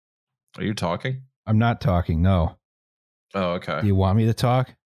Are you talking? I'm not talking, no. Oh, okay. Do you want me to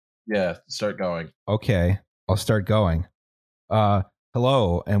talk? Yeah, start going. Okay, I'll start going.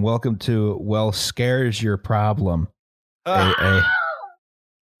 Hello, and welcome to Well Scares Your Problem, a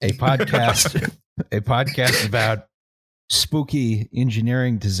podcast, a podcast about spooky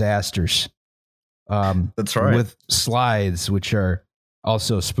engineering disasters. That's right. With slides, which are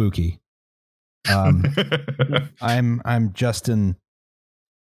also spooky. I'm Justin.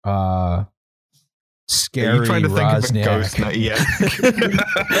 Scary Are you trying to Rosniak. think of a ghost?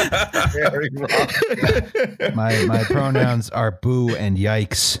 Yeah. My pronouns are boo and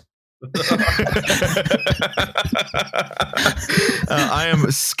yikes. I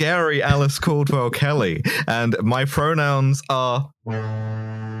am Scary Alice Caldwell Kelly, and my pronouns are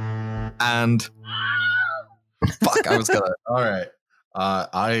and. Fuck, I was gonna. All right.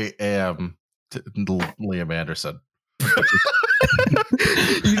 I am Liam Anderson.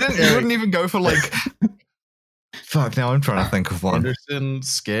 You wouldn't even go for like. Fuck! Now I'm trying to think of one. Anderson,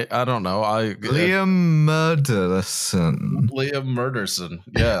 I don't know. Liam Murderson. Liam Murderson.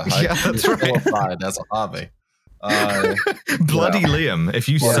 Yeah, yeah, that's right. That's a hobby. Bloody Liam. If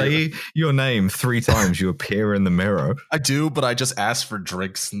you say your name 3 times, you appear in the mirror. I do, but I just ask for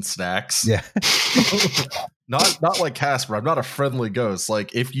drinks and snacks. Yeah. Not like Casper. I'm not a friendly ghost.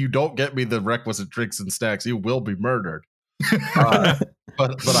 Like, if you don't get me the requisite drinks and snacks, you will be murdered.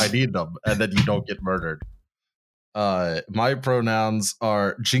 But I need them, and then you don't get murdered. My pronouns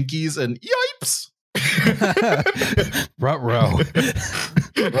are jinkies and yipes. Ruh-roh.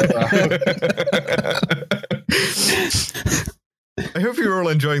 I hope you're all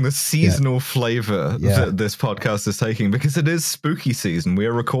enjoying the seasonal flavor that this podcast is taking, because it is spooky season. We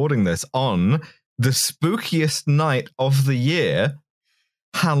are recording this on the spookiest night of the year,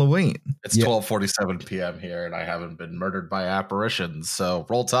 Halloween. It's 12:47 p.m. here, and I haven't been murdered by apparitions, so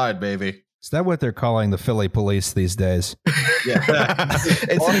roll tide, baby. Is that what they're calling the Philly police these days? Yeah.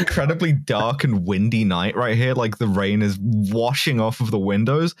 It's an incredibly dark and windy night right here. Like, the rain is washing off of the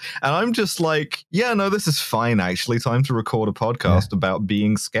windows. And I'm just like, yeah, no, this is fine, actually. Time to record a podcast about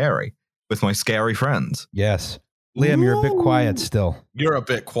being scary with my scary friends. Yes. Liam, you're a bit quiet still. You're a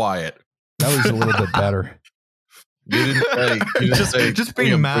bit quiet. That was a little bit better. You didn't say just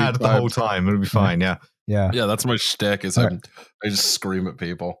being mad the whole time. It'll be fine. Yeah. Yeah. Yeah, that's my shtick. I just scream at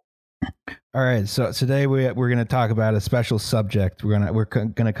people. All right, so today we're going to talk about a special subject. We're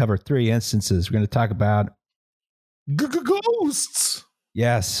going to cover 3 instances. We're going to talk about ghosts.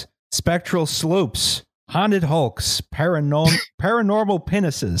 Yes, spectral sloops, haunted hulks, paranormal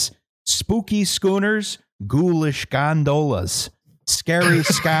penises, spooky schooners, ghoulish gondolas, scary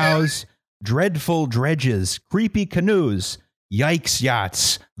scows, dreadful dredges, creepy canoes, yikes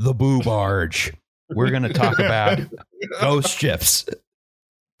yachts, the boo barge. We're going to talk about ghost ships.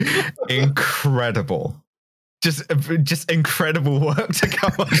 Incredible. Just incredible work to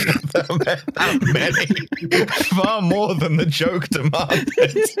come up with that many. Far more than the joke demanded.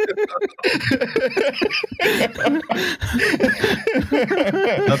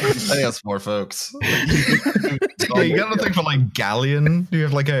 Nothing to say us for, folks. Yeah, you gotta think for like galleon. Do you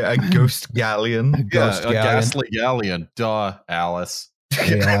have like a ghost galleon? A ghastly galleon. Duh, Alice.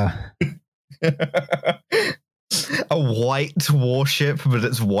 Yeah. A white warship, but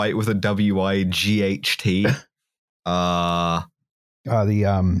it's white with a W-I-G-H-T.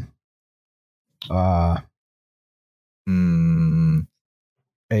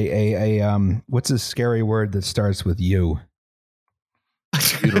 What's a scary word that starts with U?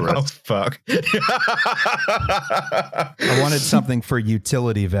 Uterus. Oh, fuck. I wanted something for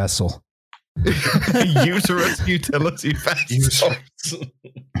utility vessel. Uterus utility vessel.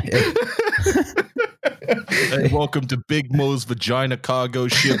 Hey, welcome to Big Mo's Vagina Cargo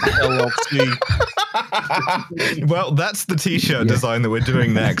Ship LLC. Well, that's the t-shirt design that we're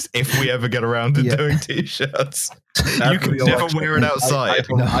doing next, if we ever get around to doing t-shirts. You can never wear it outside.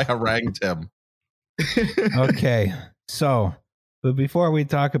 I harangued him. Okay, so, but before we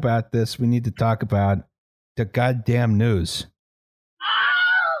talk about this, we need to talk about the goddamn news.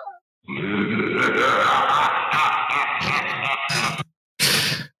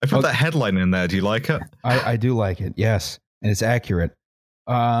 I put that headline in there. Do you like it? I do like it, yes. And it's accurate.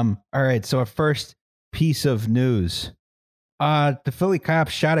 All right, so our first piece of news. The Philly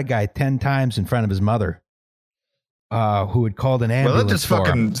cops shot a guy 10 times in front of his mother, who had called an ambulance. Well, that just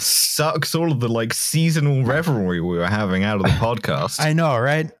fucking sucks all of the like seasonal revelry we were having out of the podcast. I know,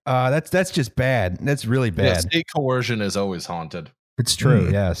 right? That's just bad. That's really bad. Yeah, state coercion is always haunted. It's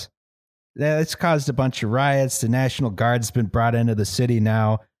true, yes. It's caused a bunch of riots. The National Guard's been brought into the city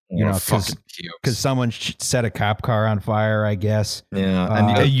now. You know, fucking because someone set a cop car on fire, I guess.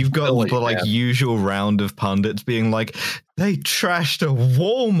 Yeah, and you've got Billy, the like usual round of pundits being like, they trashed a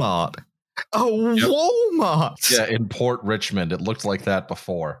Walmart. A Walmart. Yeah, in Port Richmond, it looked like that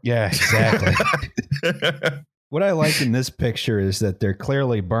before. Yeah, exactly. What I like in this picture is that they're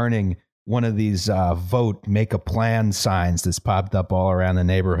clearly burning one of these vote, make a plan signs that's popped up all around the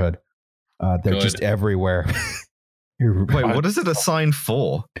neighborhood. They're just everywhere. Wait, what is it a sign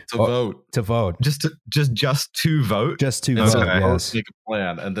for? To vote. To vote. Just to vote? Just to Okay. vote, yes. Make a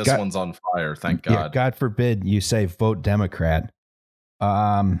plan, and this God- one's on fire, thank Yeah, God. God forbid you say vote Democrat.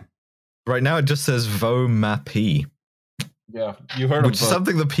 Right now it just says Vomapi, Yeah, you heard which is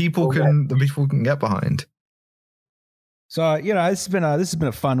something the people can get behind. So, you know, this has been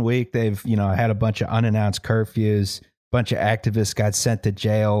a fun week. They've, you know, had a bunch of unannounced curfews, a bunch of activists got sent to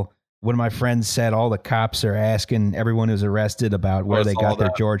jail. One of my friends said all the cops are asking everyone who's arrested about where they got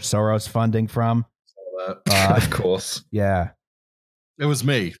their George Soros funding from. Of course. Yeah. It was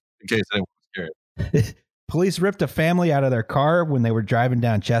me, in case anyone was scared. Police ripped a family out of their car when they were driving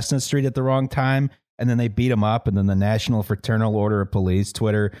down Chestnut Street at the wrong time, and then they beat them up. And then the National Fraternal Order of Police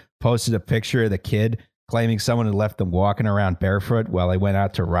Twitter posted a picture of the kid claiming someone had left them walking around barefoot while they went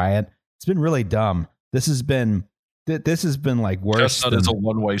out to riot. It's been really dumb. This has been like worse. Chestnut is a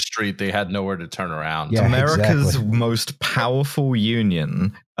one-way street. They had nowhere to turn around. Yeah, America's exactly. most powerful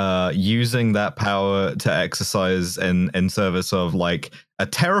union, using that power to exercise in service of like a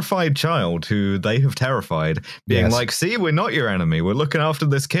terrified child who they have terrified, being Yes. like, see, we're not your enemy. We're looking after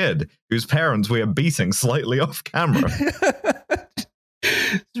this kid whose parents we are beating slightly off camera.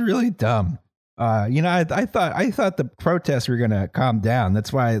 It's really dumb. You know, I thought the protests were going to calm down.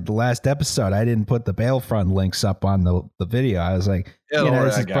 That's why the last episode I didn't put the bail fund links up on the video. I was like, Yeah, you don't know, worry,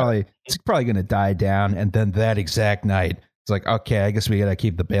 this I is got it. probably going to die down. And then that exact night, it's like, okay, I guess we got to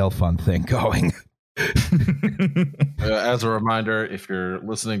keep the bail fund thing going. As a reminder, if you're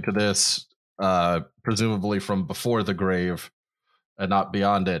listening to this, presumably from before the grave and not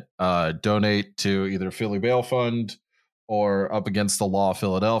beyond it, donate to either Philly Bail Fund or Up Against the Law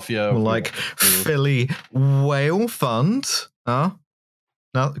Philadelphia. Like Philly Whale Fund, huh?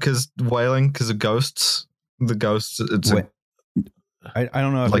 No, because whaling, because of ghosts. The ghosts. It's Wait, I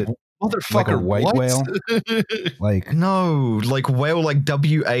don't know if like it, motherfucker, like a white what? whale? Like, no, like whale, like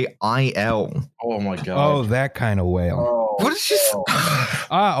WAIL. Oh my god. oh, that kind of whale. Oh, What is just?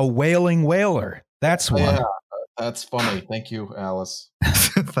 A whaling whaler. That's one. yeah, that's funny. Thank you, Alice.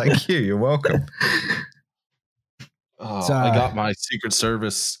 Thank you. You're welcome. Oh, So, I got my Secret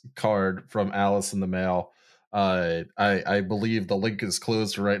Service card from Alice in the mail. I believe the link is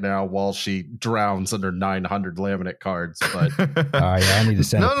closed right now while she drowns under 900 laminate cards. But Yeah, I need to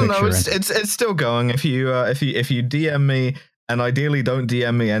send a No, picture. it's still going. If you DM me, and ideally don't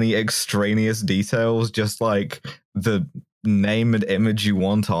DM me any extraneous details, just like the name and image you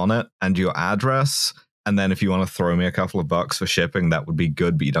want on it and your address, and then if you want to throw me a couple of bucks for shipping, that would be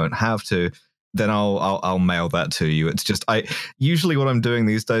good, but you don't have to. Then I'll mail that to you. It's just usually what I'm doing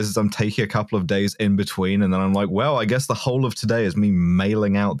these days is I'm taking a couple of days in between, and then I'm like, well, I guess the whole of today is me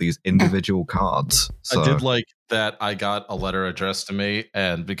mailing out these individual cards. So, I did like that I got a letter addressed to me,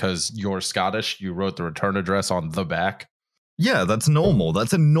 and because you're Scottish, you wrote the return address on the back. yeah, that's normal.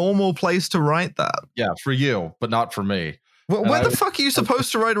 That's a normal place to write that. Yeah, for you, but not for me. Well, And where I- the fuck are you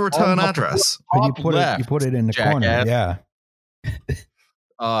supposed to write a return the- address? But you top put left, it in the corner. jackass. Yeah.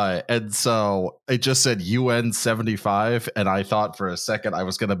 And so it just said UN 75, and I thought for a second I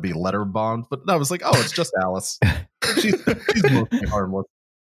was going to be letter bombed, but I was like, oh, it's just Alice. She's mostly harmless.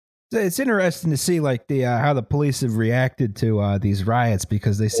 It's interesting to see like the how the police have reacted to these riots,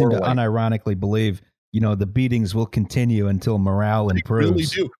 because they seem to Totally. unironically believe, you know, the beatings will continue until morale They improves. really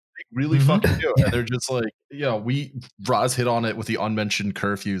do. They really Mhm. fucking do. And they're just like, Roz hit on it with the unmentioned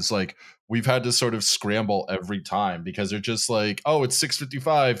curfews. Like, we've had to sort of scramble every time because they're just like, oh, it's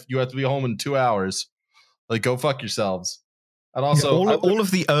 6:55. You have to be home in 2 hours. Like, go fuck yourselves. And also, all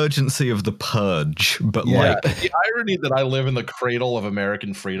of the urgency of the purge, but Yeah. like, the irony that I live in the cradle of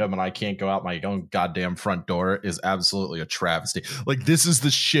American freedom and I can't go out my own goddamn front door is absolutely a travesty. Like, this is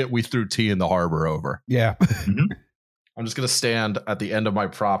the shit we threw tea in the harbor over. Yeah. I'm just gonna stand at the end of my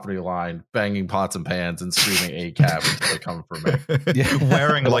property line, banging pots and pans and screaming ACAB until they come for me. Yeah.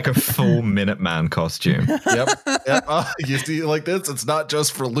 wearing like a full Minuteman costume. Yep. You see, like this, it's not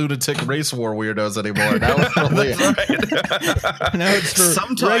just for lunatic race war weirdos anymore. Now it's really Now it's for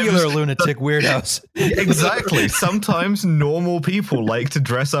Sometimes- regular lunatic weirdos. Exactly. Sometimes normal people like to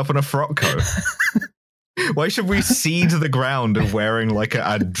dress up in a frock coat. Why should we seed the ground of wearing like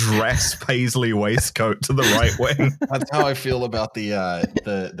a dress paisley waistcoat to the right wing? That's how I feel about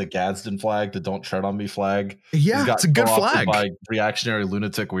the Gadsden flag, the "Don't Tread on Me" flag. Yeah, it's a good flag. By reactionary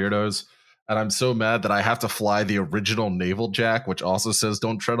lunatic weirdos, and I'm so mad that I have to fly the original naval jack, which also says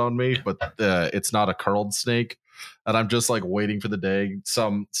 "Don't tread on me," but it's not a curled snake. And I'm just like waiting for the day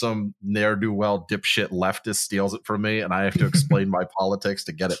some ne'er-do-well dipshit leftist steals it from me, and I have to explain my politics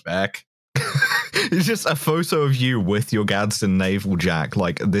to get it back. It's just a photo of you with your Gadsden naval jack,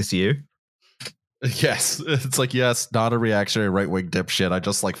 like this you. Yes, it's like, yes, not a reactionary right-wing dipshit. I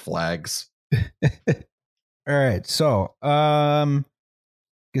just like flags. All right, so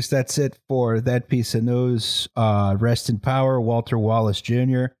guess that's it for that piece of news. Rest in power, Walter Wallace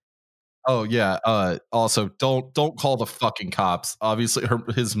Jr. Oh yeah. Also, don't call the fucking cops. Obviously,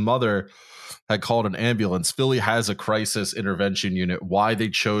 his mother had called an ambulance. Philly has a crisis intervention unit. Why they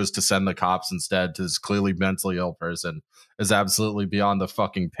chose to send the cops instead to this clearly mentally ill person is absolutely beyond the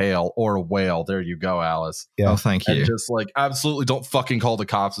fucking pale, or a whale. There you go, Alice. Yeah. Oh, thank you. And just like, absolutely don't fucking call the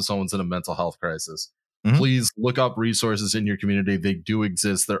cops if someone's in a mental health crisis. Mm-hmm. Please look up resources in your community. They do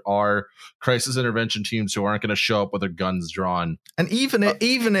exist. There are crisis intervention teams who aren't going to show up with their guns drawn. And even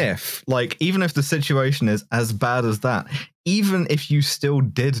if the situation is as bad as that, even if you still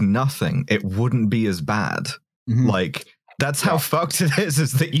did nothing, it wouldn't be as bad. Mm-hmm. Like, that's how fucked it is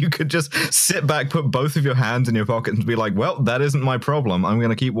that you could just sit back, put both of your hands in your pocket and be like, well, that isn't my problem. I'm going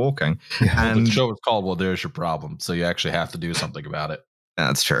to keep walking. Yeah. And the show is called "Well, There's Your Problem." So you actually have to do something about it.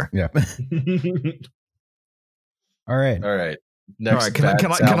 That's true. Yeah. All right. Next, all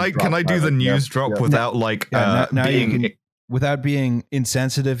right. Can I do the news drop without now being... you can, without being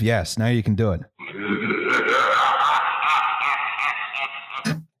insensitive? Yes. Now you can do it.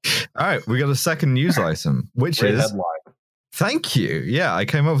 All right, we got a second news item, which Great is headline. Thank you. Yeah, I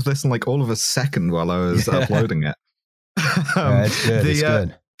came up with this in like all of a second while I was uploading it. It's good. It's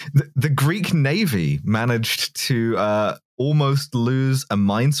good. The Greek Navy managed to almost lose a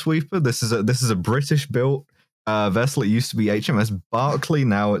minesweeper. This is a British-built vessel. It used to be HMS Barclay.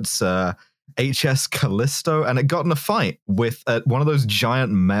 Now it's HS Callisto, and it got in a fight with one of those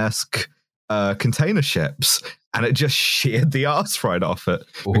giant Maersk container ships, and it just sheared the arse right off it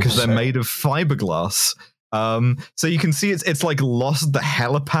because they're made of fiberglass. So you can see it's like lost the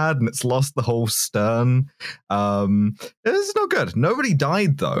helipad and it's lost the whole stern. It's not good. Nobody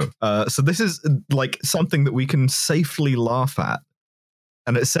died though. So this is like something that we can safely laugh at.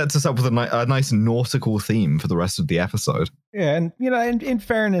 And it sets us up with a nice nautical theme for the rest of the episode. Yeah, and you know, in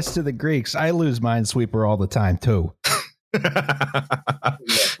fairness to the Greeks, I lose Minesweeper all the time too. Yeah,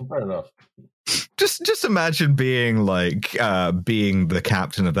 fair enough. Just imagine being like being the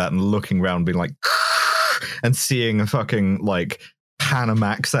captain of that and looking around, being like, and seeing a fucking like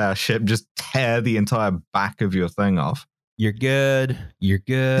Panamax ship just tear the entire back of your thing off. You're good. You're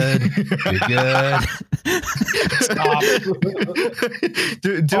good. You're good. Stop.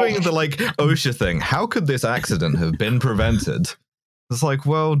 Doing the like OSHA thing. How could this accident have been prevented? It's like,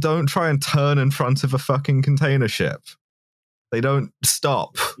 well, don't try and turn in front of a fucking container ship. They don't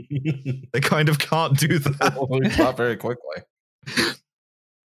stop. They kind of can't do that. Not very quickly.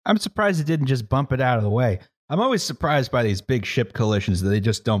 I'm surprised it didn't just bump it out of the way. I'm always surprised by these big ship collisions that they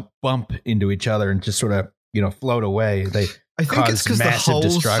just don't bump into each other and just sort of, you know, float away. I think it's because the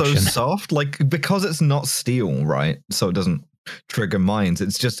hull's so soft, like because it's not steel, right? So it doesn't trigger mines. It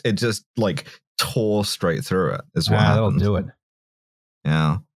just like tore straight through it. Is what that'll happened. do it.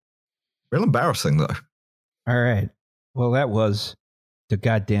 Yeah, real embarrassing though. All right. Well, that was the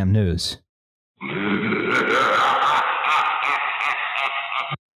goddamn news.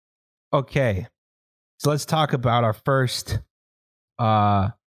 Okay, so let's talk about our first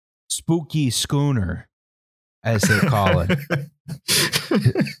spooky schooner, as they call it.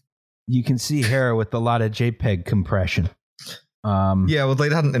 You can see here with a lot of JPEG compression. Yeah, well, they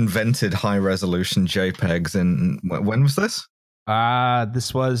hadn't invented high resolution JPEGs in when was this?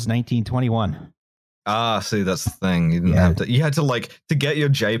 This was 1921. See, that's the thing. You didn't have to. You had to like to get your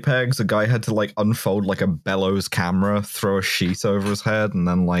JPEGs. A guy had to like unfold like a bellows camera, throw a sheet over his head, and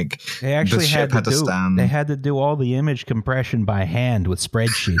then like they actually the ship had to stand. They had to do all the image compression by hand with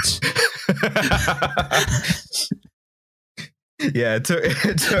spreadsheets. Yeah, it took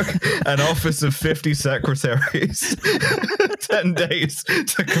an office of 50 secretaries 10 days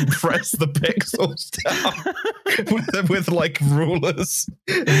to compress the pixels down with like rulers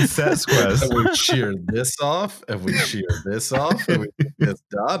and set squares. And we shear this off, and we shear this off, and we take this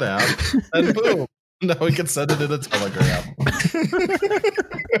dot out, and boom, No, we can send it in a telegram.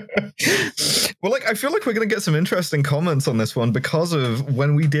 Well, I feel like we're going to get some interesting comments on this one because of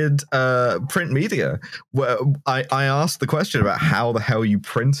when we did print media, where I asked the question about how the hell you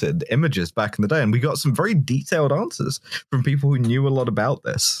printed images back in the day, and we got some very detailed answers from people who knew a lot about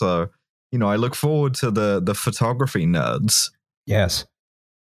this. So, I look forward to the photography nerds. Yes.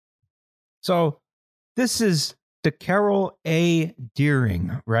 So this is the Carroll A.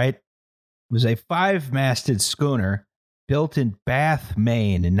 Deering, right? It was a 5-masted schooner built in Bath,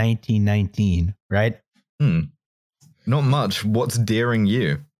 Maine in 1919, right? Not much. What's daring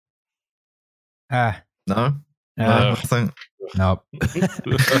you? No. Nothing. Nope.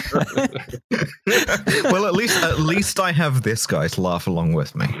 Well, at least I have this guy to laugh along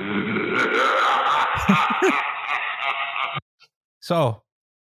with me. So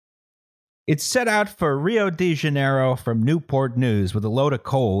it set out for Rio de Janeiro from Newport News with a load of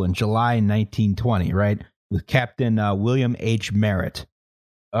coal in July 1920, right? With Captain William H. Merritt.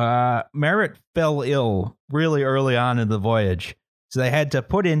 Merritt fell ill really early on in the voyage, so they had to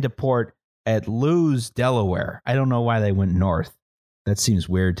put into port at Lewes, Delaware. I don't know why they went north. That seems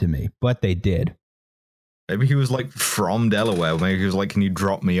weird to me, but they did. Maybe he was from Delaware. Maybe he was can you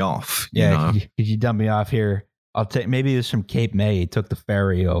drop me off? Yeah, could you dump me off here? I'll take. Maybe he was from Cape May. He took the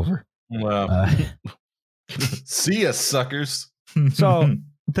ferry over. Wow. See ya, suckers. So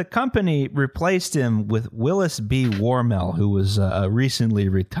the company replaced him with Willis B. Warmel, who was a recently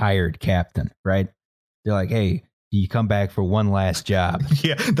retired captain, right? They're like, hey, you come back for one last job.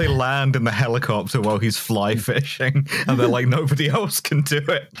 Yeah, they land in the helicopter while he's fly fishing, and they're like, nobody else can do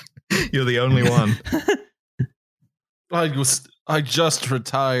it. You're the only one. I just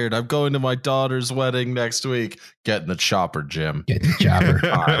retired. I'm going to my daughter's wedding next week. Get in the chopper, Jim. Get in the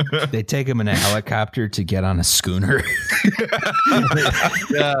chopper. They take him in a helicopter to get on a schooner.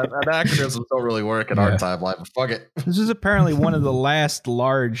 Yeah, anachronisms don't really work in our timeline, but fuck it. This is apparently one of the last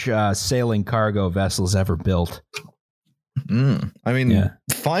large sailing cargo vessels ever built. I mean,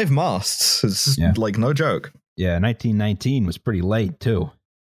 5 masts. It's no joke. Yeah, 1919 was pretty late, too.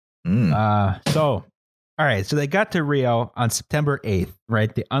 All right, so they got to Rio on September 8th,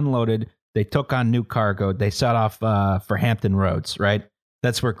 right? They unloaded, they took on new cargo, they set off for Hampton Roads, right?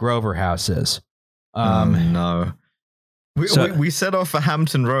 That's where Grover House is. No. We set off for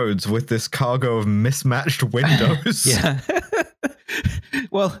Hampton Roads with this cargo of mismatched windows. Yeah.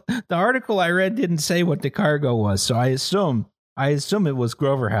 Well, the article I read didn't say what the cargo was, so I assume it was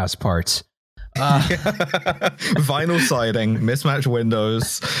Grover House parts. Vinyl siding, mismatched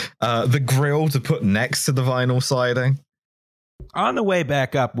windows, the grill to put next to the vinyl siding. On the way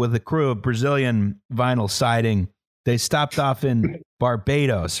back up with a crew of Brazilian vinyl siding, they stopped off in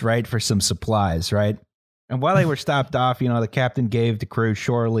Barbados, right, for some supplies, right? And while they were stopped off, the captain gave the crew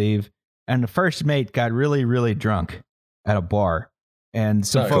shore leave, and the first mate got really, really drunk at a bar. And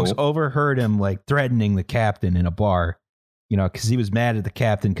some folks overheard him threatening the captain in a bar. Because he was mad at the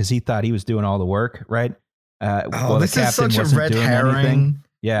captain because he thought he was doing all the work, right? This is such a red herring. Anything.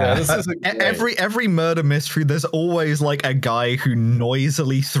 Yeah. This isn't every murder mystery, there's always a guy who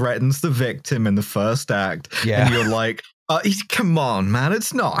noisily threatens the victim in the first act. Yeah. And you're like, come on, man,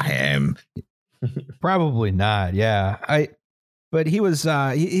 it's not him. Probably not. Yeah. But he was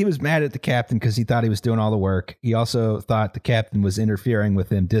he was mad at the captain because he thought he was doing all the work. He also thought the captain was interfering with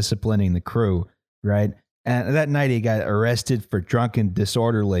him, disciplining the crew, right? And that night he got arrested for drunken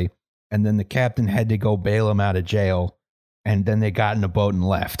disorderly, and then the captain had to go bail him out of jail, and then they got in a boat and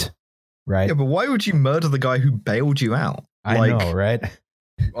left, right? Yeah, but why would you murder the guy who bailed you out? I know, right?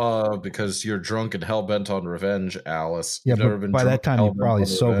 Because you're drunk and hell-bent on revenge, Alice. Yeah, You've never but been by that time you're probably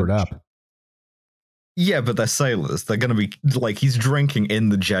sobered up. Yeah, but they're sailors. They're going to be he's drinking in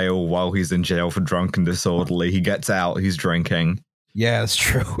the jail while he's in jail for drunken disorderly. He gets out, he's drinking. Yeah, that's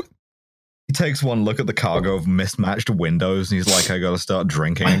true. He takes one look at the cargo of mismatched windows and he's like, I gotta start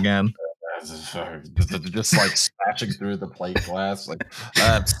drinking again. Just smashing through the plate glass.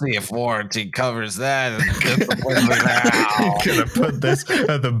 Let's see if warranty covers that. Gonna put this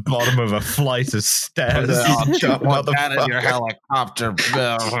at the bottom of a flight of stairs. Jump that in your helicopter,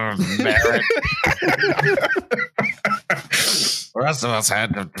 Barrett. The rest of us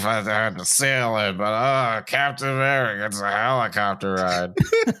had to sail in, but Captain America gets a helicopter ride.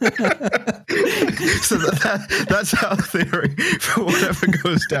 So that's our theory for whatever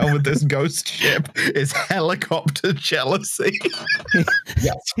goes down with this ghost ship is helicopter jealousy.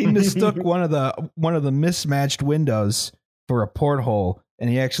 Yes. He mistook one of the mismatched windows for a porthole, and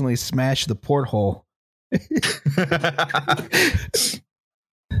he actually smashed the porthole.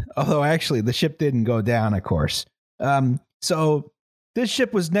 Although actually the ship didn't go down, of course. So This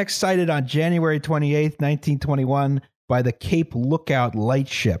ship was next sighted on January 28th, 1921 by the Cape Lookout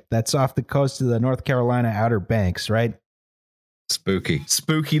Lightship. That's off the coast of the North Carolina Outer Banks, right?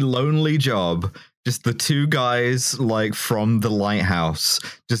 Spooky, lonely job. Just the two guys like from the lighthouse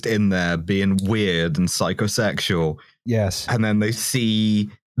just in there being weird and psychosexual. Yes. And then they see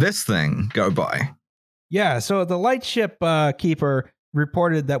this thing go by. Yeah, so the lightship keeper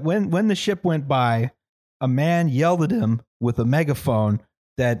reported that when the ship went by, a man yelled at him with a megaphone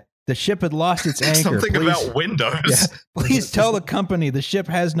that the ship had lost its anchor. Something about windows. Yeah, please tell the company the ship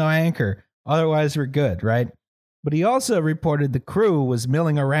has no anchor. Otherwise, we're good, right? But he also reported the crew was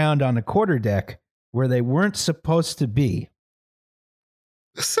milling around on the quarterdeck where they weren't supposed to be.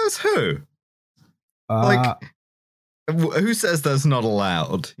 Says who? Who says that's not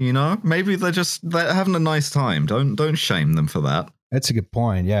allowed? You know, maybe they're having a nice time. Don't shame them for that. That's a good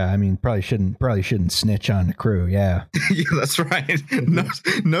point. Yeah, I mean, probably shouldn't snitch on the crew. Yeah, yeah, that's right.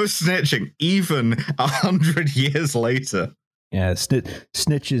 No snitching, even 100 years later. Yeah,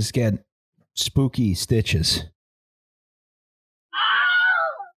 snitches get spooky stitches.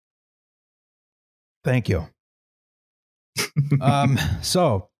 Thank you.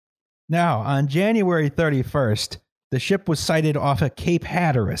 So now on January 31st, the ship was sighted off of Cape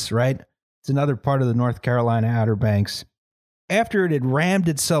Hatteras, right? It's another part of the North Carolina Outer Banks. After it had rammed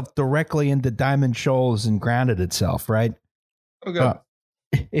itself directly into Diamond Shoals and grounded itself, right? Okay.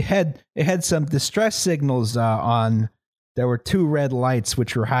 It had some distress signals on. There were two red lights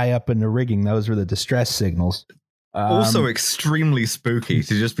which were high up in the rigging. Those were the distress signals. Also extremely spooky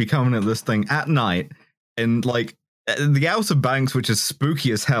to just be coming at this thing at night and like the Outer Banks, which is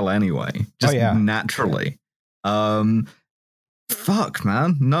spooky as hell anyway, just naturally. Fuck,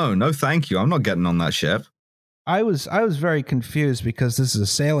 man. No, thank you. I'm not getting on that ship. I was very confused because this is a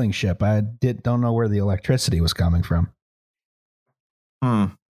sailing ship. I don't know where the electricity was coming from. I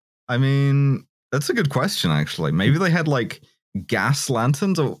mean, that's a good question, actually. Maybe they had like gas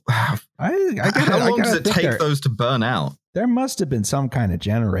lanterns, or how long does it take those to burn out? There must have been some kind of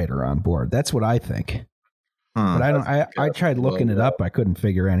generator on board. That's what I think. But I tried looking it up. I couldn't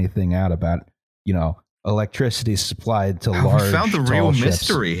figure anything out about, electricity supplied to large. We found the real ships.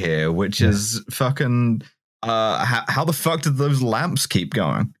 Mystery here, which is fucking how the fuck did those lamps keep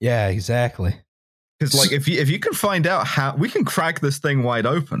going? Yeah, exactly. Because like if you can find out how, we can crack this thing wide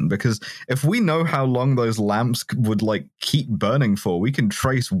open, because if we know how long those lamps would like keep burning for, we can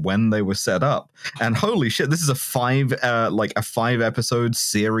trace when they were set up. And holy shit, this is a 5 episode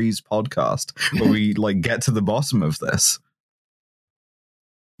series podcast where we like get to the bottom of this.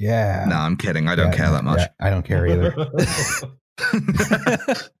 Yeah. No, I'm kidding. I don't care that much. Yeah, I don't care either.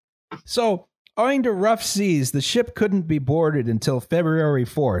 So, owing to rough seas, the ship couldn't be boarded until February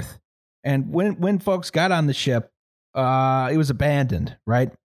 4th. And when folks got on the ship, it was abandoned,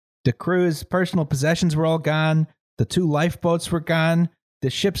 right? The crew's personal possessions were all gone. The 2 lifeboats were gone.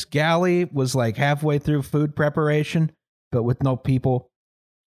 The ship's galley was like halfway through food preparation, but with no people.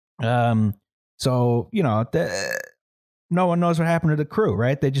 So, no one knows what happened to the crew,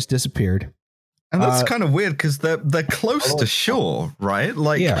 right? They just disappeared. And that's kind of weird because they're close to shore, right?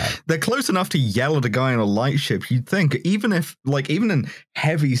 Like they're close enough to yell at a guy on a light ship. You'd think even in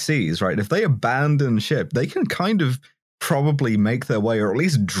heavy seas, right? If they abandon ship, they can kind of probably make their way or at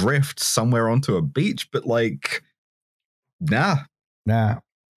least drift somewhere onto a beach. But like, nah. I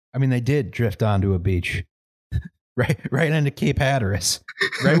mean, they did drift onto a beach, right into Cape Hatteras,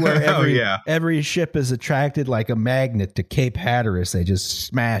 right where every ship is attracted like a magnet to Cape Hatteras. They just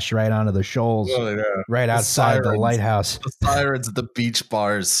smash right onto the shoals, right outside the lighthouse. The sirens at the beach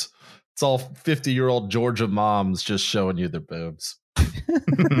bars. It's all 50-year-old Georgia moms just showing you their boobs. This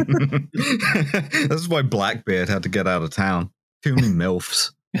is why Blackbeard had to get out of town. Too many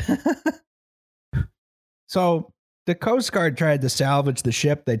MILFs. So the Coast Guard tried to salvage the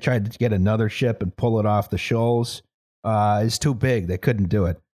ship. They tried to get another ship and pull it off the shoals. It's too big. They couldn't do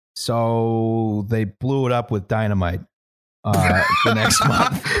it. So they blew it up with dynamite the next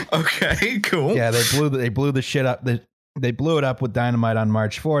month. Okay, cool. Yeah, they blew the shit up. They blew it up with dynamite on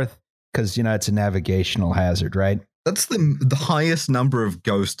March 4th because, it's a navigational hazard, right? That's the highest number of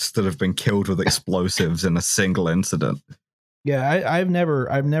ghosts that have been killed with explosives in a single incident. Yeah, I've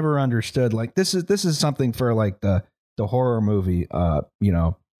never understood. Like this is something for like the horror movie,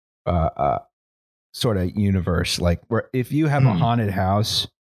 sort of universe. Like where if you have a haunted house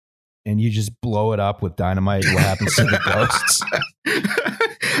and you just blow it up with dynamite, what happens to the ghosts?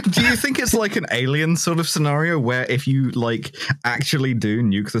 Do you think it's like an Alien sort of scenario where if you like actually do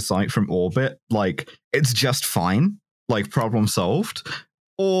nuke the site from orbit, like it's just fine, like problem solved?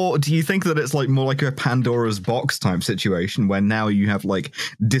 Or do you think that it's like more like a Pandora's box type situation where now you have like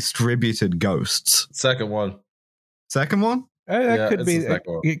distributed ghosts? Second one. Second one? That could be.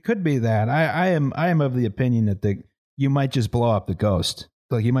 It could be that. I am of the opinion that you might just blow up the ghost.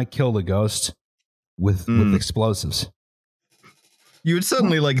 Like you might kill the ghost with explosives. You would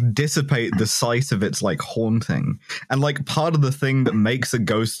certainly like dissipate the sight of its like haunting. And like part of the thing that makes a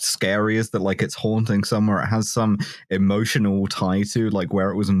ghost scary is that like it's haunting somewhere it has some emotional tie to, like where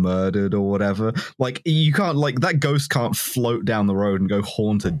it was murdered or whatever. Like you can't, like that ghost can't float down the road and go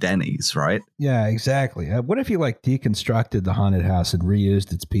haunt a Denny's, right? Yeah, exactly. What if you like deconstructed the haunted house and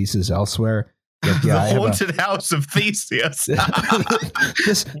reused its pieces elsewhere? Like, the haunted house of Theseus.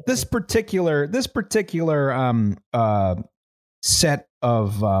 this particular set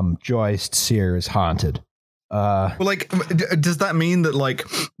of joists here is haunted. Well, like, does that mean that like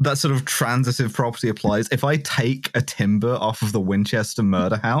that sort of transitive property applies? If I take a timber off of the Winchester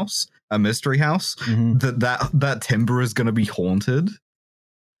murder house, a mystery house, that timber is going to be haunted?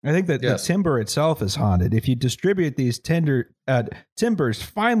 I think that the timber itself is haunted. If you distribute these timbers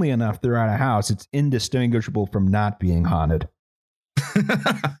finely enough throughout a house, it's indistinguishable from not being haunted.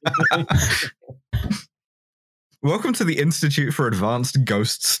 Welcome to the Institute for Advanced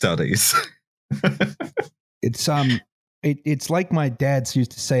Ghost Studies. It's like my dad's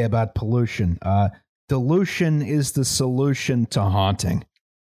used to say about pollution. Dilution is the solution to haunting.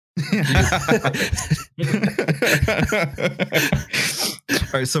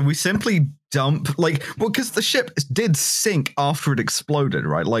 All right, so we simply dump because the ship did sink after it exploded,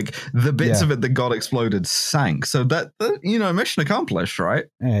 right? Like the bits of it that got exploded sank. So that mission accomplished, right?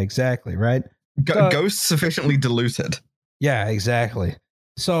 Yeah, exactly, right? Ghosts sufficiently diluted. Yeah, exactly.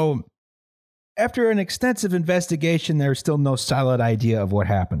 So after an extensive investigation, there was still no solid idea of what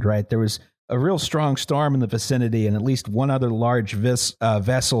happened, right? There was a real strong storm in the vicinity, and at least one other large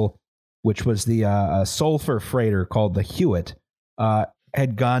vessel, which was the sulfur freighter called the Hewitt,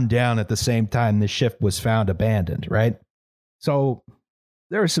 had gone down at the same time the ship was found abandoned, right? So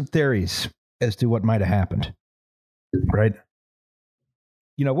there are some theories as to what might have happened, right?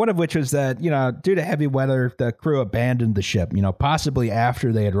 One of which was that, due to heavy weather, the crew abandoned the ship, possibly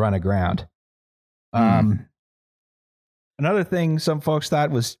after they had run aground. Another thing some folks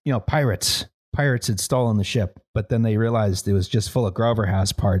thought was, pirates. Pirates had stolen the ship, but then they realized it was just full of Grover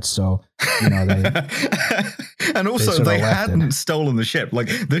House parts. So, they and also they hadn't stolen the ship.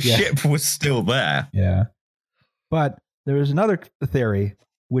 Like the ship was still there. Yeah. But there was another theory,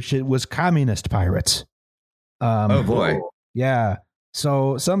 which it was communist pirates. Oh boy. Yeah.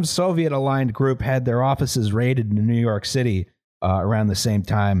 So some Soviet-aligned group had their offices raided in New York City around the same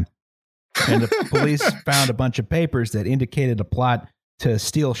time. And the police found a bunch of papers that indicated a plot to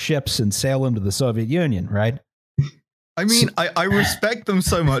steal ships and sail them to the Soviet Union, right? I mean, I respect them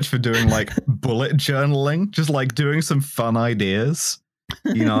so much for doing like bullet journaling, just like doing some fun ideas,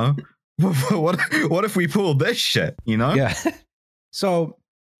 What if we pulled this shit, Yeah. So,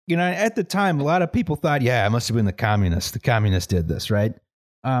 at the time, a lot of people thought, it must have been the communists. The communists did this, right?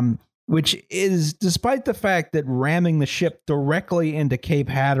 Which is, despite the fact that ramming the ship directly into Cape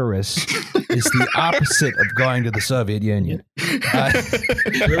Hatteras is the opposite of going to the Soviet Union. They're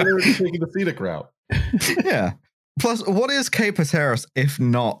taking the scenic route. Yeah. Plus, what is Cape Hatteras if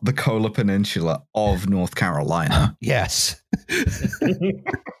not the Kola Peninsula of North Carolina? Yes.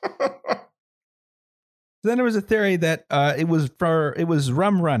 Then there was a theory that it was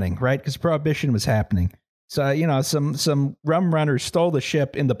rum running, right? Because Prohibition was happening. So, some rum runners stole the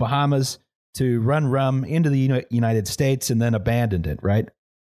ship in the Bahamas to run rum into the United States and then abandoned it, right?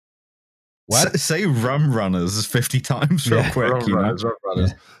 What? Say rum runners 50 times real quick. Rum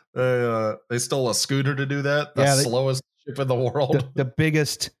runners. Yeah. They stole a scooter to do that. The slowest ship in the world. The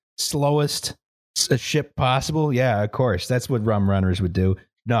biggest, slowest ship possible. Yeah, of course. That's what rum runners would do.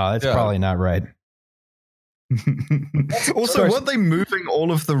 No, that's probably not right. Also, weren't they moving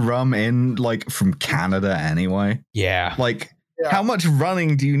all of the rum in like from Canada anyway? Yeah. Like, how much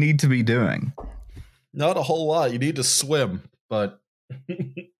running do you need to be doing? Not a whole lot. You need to swim, but.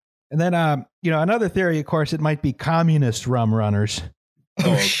 And then, another theory, of course, it might be communist rum runners.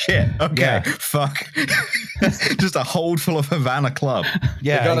 Oh shit! Okay, fuck. Just a hold full of Havana Club.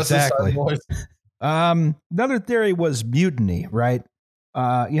 Yeah, exactly. Another theory was mutiny, right?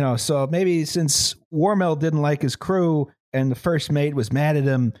 So maybe since Warmel didn't like his crew and the first mate was mad at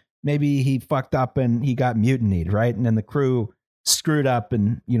him, maybe he fucked up and he got mutinied, right? And then the crew screwed up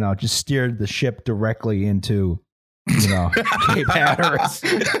and, just steered the ship directly into, Cape Hatteras.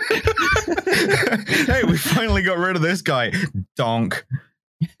 Hey, we finally got rid of this guy. Donk.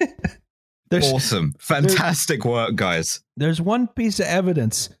 Awesome. Fantastic work, guys. There's one piece of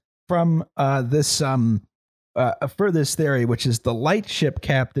evidence from this for this theory, which is the lightship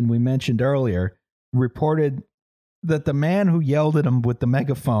captain we mentioned earlier reported that the man who yelled at him with the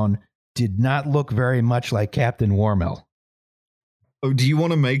megaphone did not look very much like Captain Warmel. Oh, do you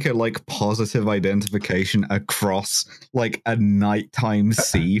want to make a like positive identification across like a nighttime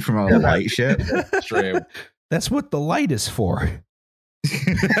sea from a lightship? That's what the light is for.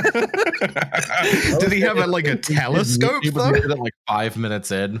 Did he have like a telescope? He was muted like 5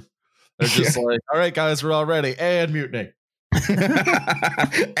 minutes in. They're just like, all right, guys, we're all ready. And mutiny.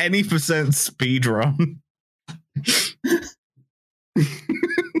 Any percent speed run.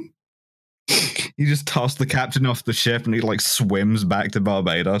 You just toss the captain off the ship and he like swims back to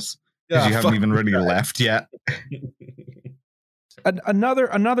Barbados because you haven't even really left yet.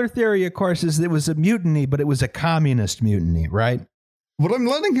 Another theory, of course, is that it was a mutiny, but it was a communist mutiny, right? What I'm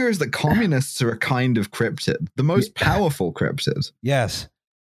learning here is that communists are a kind of cryptid, the most powerful cryptid. Yes.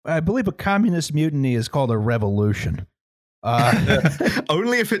 I believe a communist mutiny is called a revolution.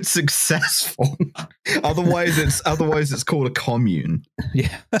 Only if it's successful. Otherwise it's called a commune.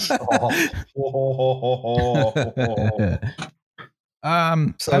 Yeah.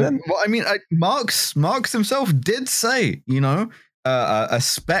 Marx himself did say, a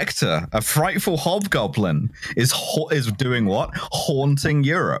specter, a frightful hobgoblin is doing what? Haunting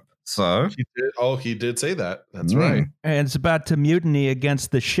Europe. So he did say that. That's right. And it's about to mutiny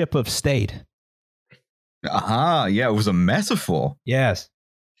against the ship of state. Aha, yeah, it was a metaphor. Yes.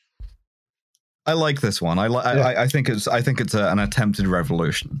 I like this one. I think it's an attempted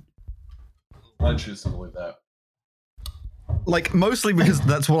revolution. I choose to believe that. Like, mostly because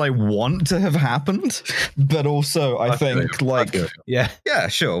that's what I want to have happened, but also I think, like, yeah,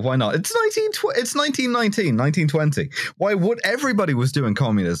 sure, why not? It's 1919, 1920. Why would everybody was doing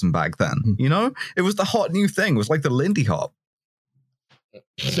communism back then? It was the hot new thing. It was like the Lindy Hop.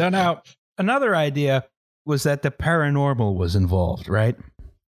 So now, another idea was that the paranormal was involved, right?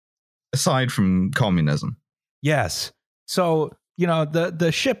 Aside from communism. Yes. So,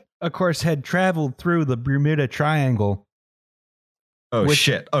 the ship, of course, had traveled through the Bermuda Triangle. Oh,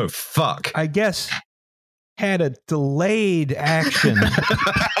 shit. Oh, fuck. I guess had a delayed action,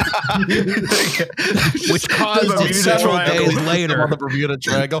 which caused it several days later. On the Bermuda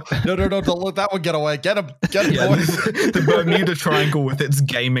Triangle. No, don't let that one get away. Get him, boys. The Bermuda Triangle with its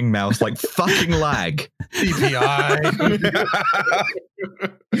gaming mouse, like fucking lag. CPI.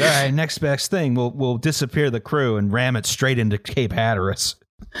 All right, next best thing. We'll disappear the crew and ram it straight into Cape Hatteras.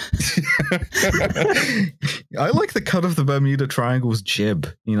 I like the cut of the Bermuda Triangle's jib,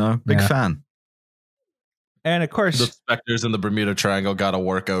 big fan. And of course, the specters in the Bermuda Triangle got to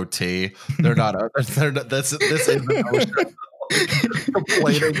work OT. They're not. This isn't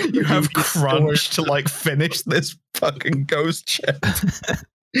complaining. You have crunch to like finish this fucking ghost ship.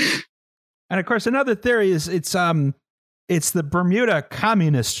 And of course, another theory is it's the Bermuda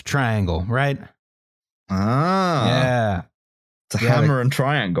Communist Triangle, right? Ah, yeah. It's a hammer and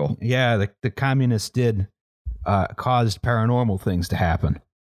triangle. Yeah, the communists did caused paranormal things to happen.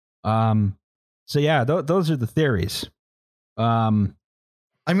 So yeah, those are the theories. I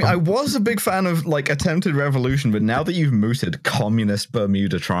was a big fan of like attempted revolution, but now that you've mooted communist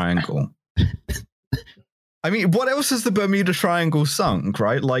Bermuda Triangle, what else has the Bermuda Triangle sunk?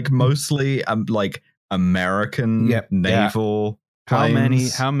 Right, like mostly like American naval. How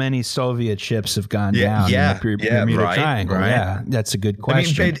many Soviet ships have gone down in the Bermuda Triangle? Right. Yeah, that's a good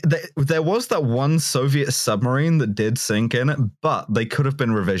question. There was that one Soviet submarine that did sink in it, but they could have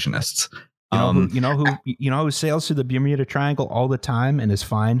been revisionists. You know who sails through the Bermuda Triangle all the time and is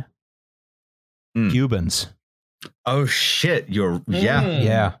fine? Cubans. Oh shit!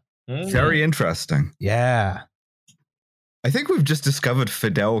 Yeah. Very interesting. Yeah. I think we've just discovered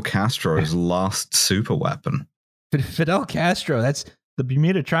Fidel Castro's last super weapon. Fidel Castro, that's the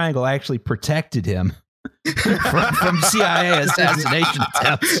Bermuda Triangle actually protected him from CIA assassination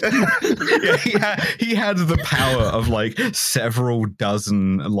attempts. He had the power of like several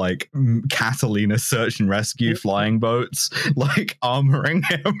dozen like Catalina search and rescue flying boats, like armoring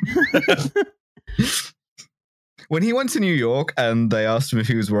him. When he went to New York and they asked him if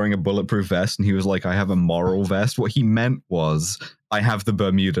he was wearing a bulletproof vest and he was like, I have a moral vest, what he meant was, I have the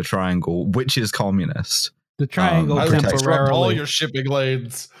Bermuda Triangle, which is communist. The triangle temporarily. All your shipping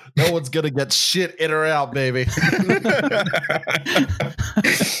lanes. No one's gonna get shit in or out, baby.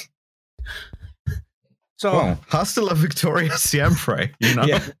 So, hasta la victoria siempre.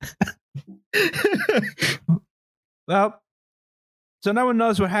 Yeah. Well, so no one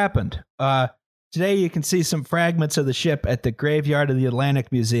knows what happened. Today, you can see some fragments of the ship at the Graveyard of the Atlantic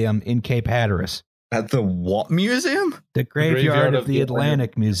Museum in Cape Hatteras. At the what museum? The Graveyard of the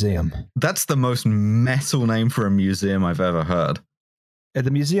Atlantic Museum. That's the most metal name for a museum I've ever heard. And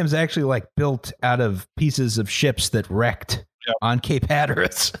the museum's actually like built out of pieces of ships that wrecked on Cape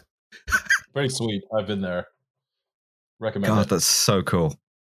Hatteras. Very sweet. I've been there. Recommend God, it. that's so cool.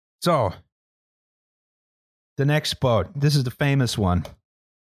 So, the next boat. This is the famous one.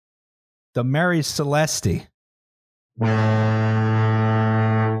 The Mary Celeste.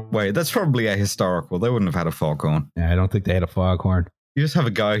 Wait, that's probably a historical. They wouldn't have had a foghorn. Yeah, I don't think they had a foghorn. You just have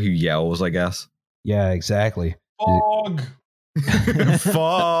a guy who yells, I guess. Yeah, exactly. Fog.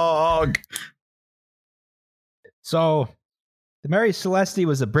 Fog. So, the Mary Celeste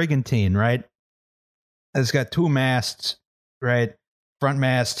was a brigantine, right? It's got two masts, right? Front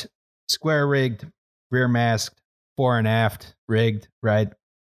mast, square rigged, rear mast, fore and aft rigged, right?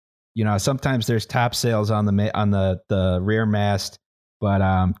 You know, sometimes there's topsails on the rear mast,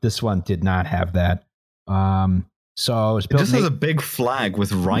 but this one did not have that. So it just has a big flag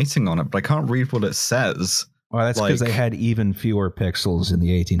with writing on it, but I can't read what it says. Well, that's because they had even fewer pixels in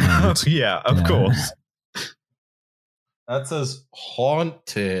the 1800s. Yeah, of course. That says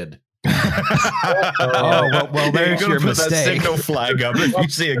haunted. well, there's your put mistake. That signal flag up if you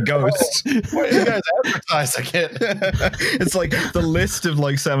see a ghost. Why are you guys advertising it? It's like the list of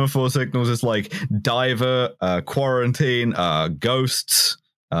like semaphore signals is like diver, quarantine, ghosts,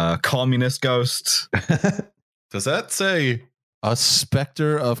 communist ghosts. Does that say a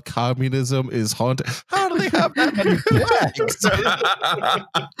specter of communism is haunted? How do they have that many flags?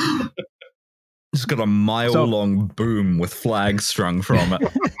 It's got a mile-long boom with flags strung from it.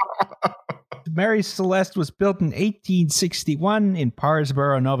 Mary Celeste was built in 1861 in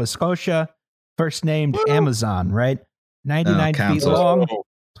Parsboro, Nova Scotia. First named Amazon, right? 99 feet long,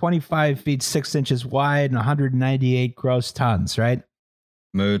 25 feet 6 inches wide, and 198 gross tons, right?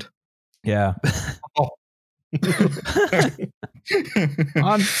 Mood. Yeah.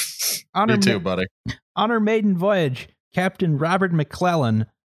 on Me too, buddy. On her maiden voyage, Captain Robert McClellan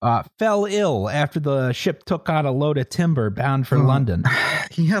fell ill after the ship took on a load of timber bound for London.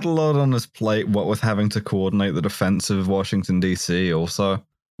 He had a lot on his plate, what with having to coordinate the defense of Washington, D.C. also.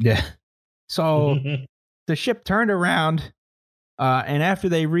 Yeah. So the ship turned around, and after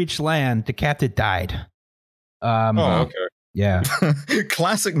they reached land, the captain died. Okay. Yeah.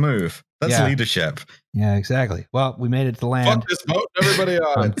 Classic move. That's leadership. Yeah, exactly. Well, we made it to land. Fuck this boat, everybody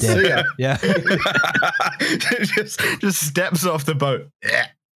on it. Dead. See ya. Yeah. just steps off the boat.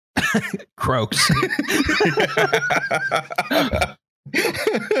 Croaks.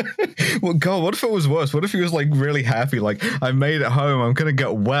 Well, God, what if it was worse? What if he was like really happy? Like, I made it home. I'm going to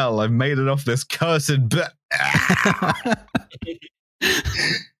get well. I've made it off this cursed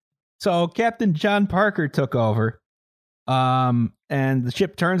So Captain John Parker took over. And the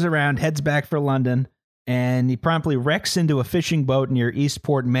ship turns around, heads back for London, and he promptly wrecks into a fishing boat near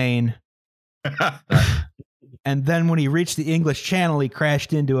Eastport, Maine. And then when he reached the English Channel, he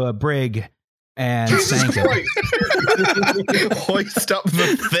crashed into a brig and sank it. Hoist up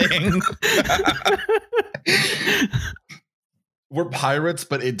the thing. We're pirates,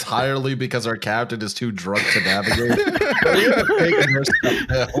 but entirely because our captain is too drunk to navigate.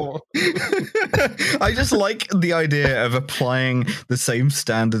 I just like the idea of applying the same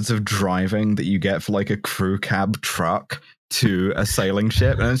standards of driving that you get for like a crew cab truck to a sailing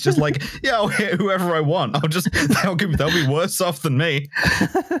ship, and it's just like, yeah, I'll hit whoever I want. They'll be worse off than me.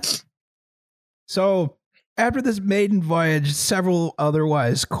 So after this maiden voyage, several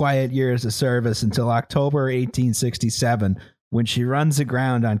otherwise quiet years of service until October 1867, when she runs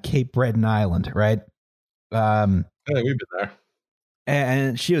aground on Cape Breton Island, right? Hey, we've been there.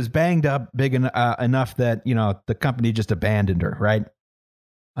 And she was banged up big enough that, you know, the company just abandoned her, right?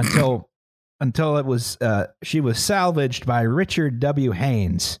 Until it was she was salvaged by Richard W.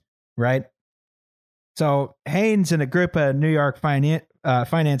 Haynes, right? So Haynes and a group of New York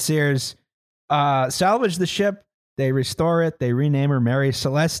financiers salvage the ship. They restore it. They rename her Mary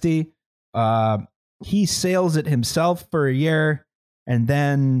Celeste. He sails it himself for a year, and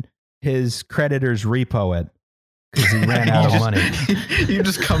then his creditors repo it because he ran out of money. You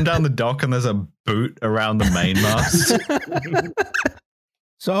just come down the dock and there's a boot around the mainmast.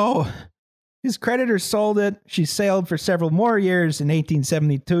 So his creditors sold it. She sailed for several more years. In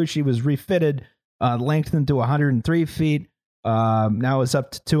 1872, she was refitted, lengthened to 103 feet. Now it's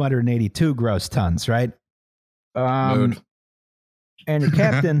up to 282 gross tons, right? And the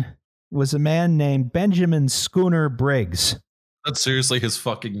captain was a man named Benjamin Schooner Briggs. That's seriously his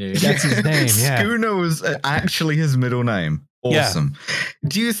fucking name. That's his name, yeah. Schooner was actually his middle name. Awesome.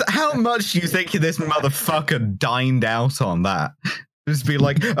 Yeah. How much do you think this motherfucker dined out on that? Just be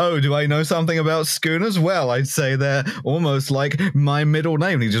like, oh, do I know something about schooners? Well, I'd say they're almost like my middle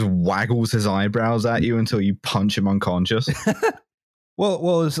name. And he just waggles his eyebrows at you until you punch him unconscious.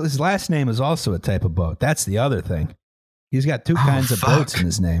 Well, his last name is also a type of boat. That's the other thing. He's got two kinds of boats in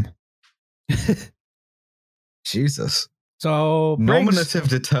his name. Jesus. So nominative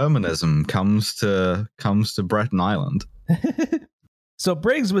determinism comes to Breton Island. So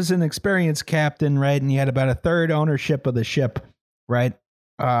Briggs was an experienced captain, right? And he had about a third ownership of the ship, right?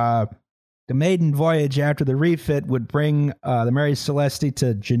 The maiden voyage after the refit would bring the Mary Celeste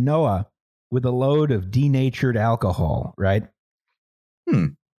to Genoa with a load of denatured alcohol, right?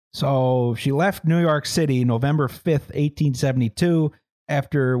 So she left New York City November 5th, 1872,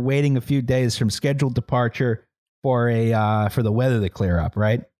 after waiting a few days from scheduled departure for the weather to clear up,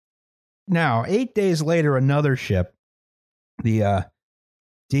 right? Now, 8 days later, another ship, the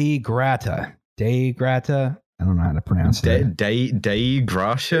Dei Gratia. I don't know how to pronounce it. Dei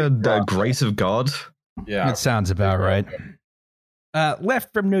Gratia, the grace of God. Yeah. That sounds about right.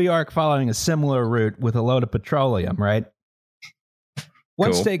 Left from New York following a similar route with a load of petroleum, right?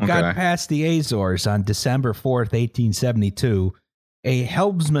 Once Cool. they got past the Azores on December 4th, 1872, a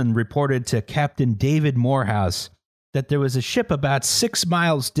helmsman reported to Captain David Morehouse that there was a ship about 6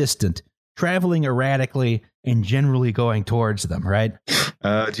 miles distant, traveling erratically and generally going towards them, right?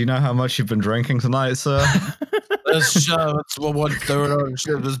 Do you know how much you've been drinking tonight, sir? It's 1/3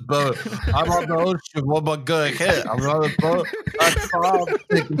 ownership of this boat. I'm on the ocean. What am I going to hit? I'm on the boat. That's fine. I'm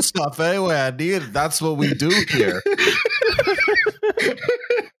taking stuff anyway. I need it. That's what we do here.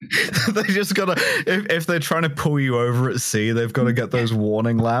 They just gotta if they're trying to pull you over at sea, they've got to get those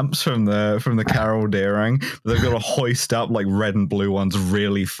warning lamps from the Carol Deering. They've got to hoist up like red and blue ones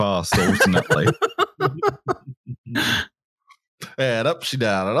really fast alternately. And up she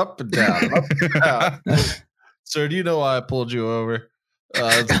down, and up and down, and up and down. Sir, do you know why I pulled you over?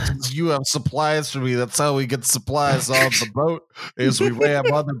 You have supplies for me. That's how we get supplies on the boat. Is we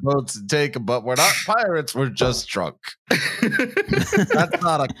ram other boats and take them. But we're not pirates. We're just drunk. That's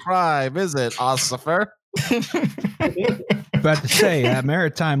not a crime, is it, Ossifer? About to say,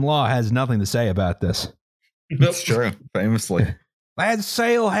 maritime law has nothing to say about this. That's true. Famously. That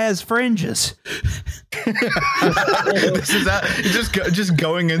sail has fringes. This is just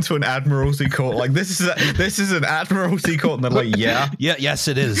going into an admiralty court. Like this is an admiralty court, and they're like, yeah, yes,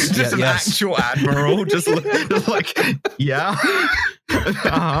 it is. just an actual admiral, just like, yeah,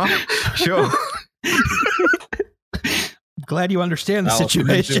 sure. Glad you understand the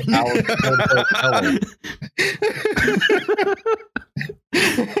situation.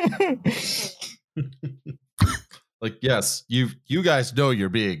 Like, yes, you guys know you're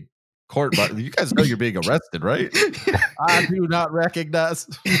being court, but you guys know you're being arrested, right? I do not recognize.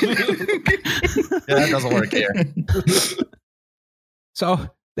 Yeah, that doesn't work here.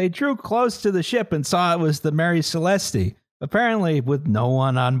 So they drew close to the ship and saw it was the Mary Celeste, apparently with no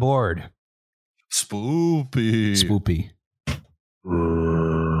one on board. Spoopy.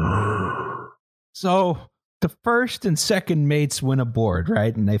 So the first and second mates went aboard,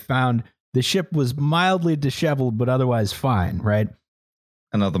 right? And they found the ship was mildly disheveled, but otherwise fine, right?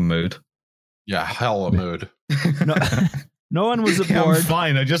 Another mood. Yeah, hella mood. No one was Yeah, aboard. I'm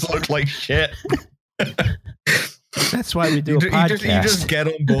fine. I just look like shit. That's why we do a podcast. You just get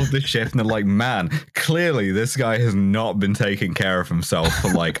on board the ship and they're like, man, clearly this guy has not been taking care of himself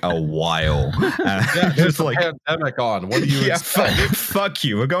for like a while. Yeah, just like pandemic on. What do you expect? Fuck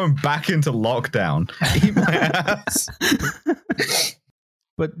you. We're going back into lockdown. Eat my ass.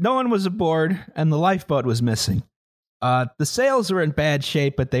 But no one was aboard, and the lifeboat was missing. The sails were in bad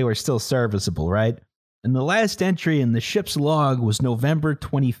shape, but they were still serviceable, right? And the last entry in the ship's log was November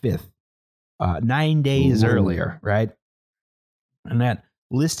 25th, 9 days earlier, right? And that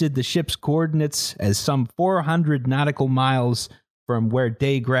listed the ship's coordinates as some 400 nautical miles from where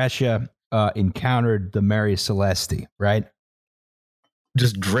Dei Gratia encountered the Mary Celeste, right?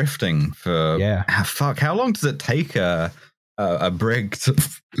 Just drifting for fuck. How long does it take a brig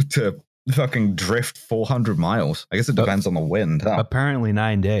to fucking drift 400 miles? I guess it depends on the wind. Huh? Apparently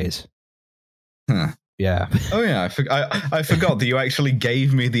 9 days. Huh. Yeah. Oh yeah, I forgot that you actually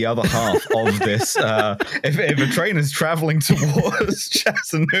gave me the other half of this. If a train is traveling towards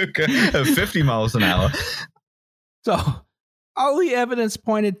Chattanooga at 50 miles an hour. So all the evidence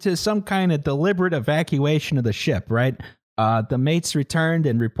pointed to some kind of deliberate evacuation of the ship, right? The mates returned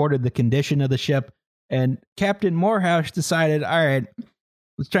and reported the condition of the ship, and Captain Morehouse decided, all right,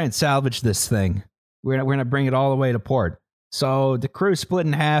 let's try and salvage this thing. We're gonna bring it all the way to port. So the crew split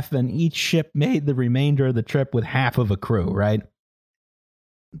in half, and each ship made the remainder of the trip with half of a crew, right?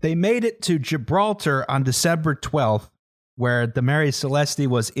 They made it to Gibraltar on December 12th, where the Mary Celeste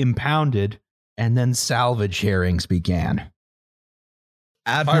was impounded, and then salvage hearings began.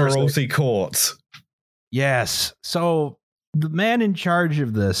 Admiralty Court. Yes. So the man in charge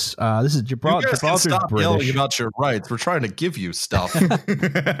of this is Gibraltar. You guys can Gibraltar's stop British. yelling about your rights. We're trying to give you stuff.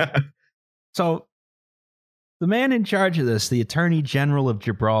 So the man in charge of this, the Attorney General of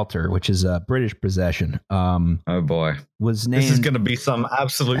Gibraltar, which is a British possession, oh boy, was named. This is going to be some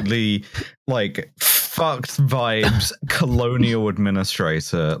absolutely like fucked vibes colonial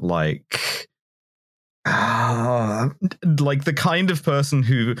administrator, like the kind of person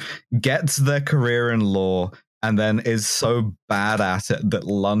who gets their career in law and then is so bad at it that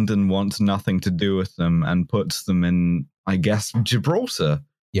London wants nothing to do with them and puts them in, I guess, Gibraltar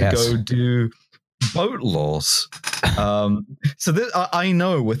to go do boat laws. So this, I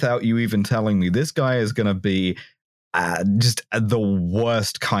know without you even telling me, this guy is going to be just the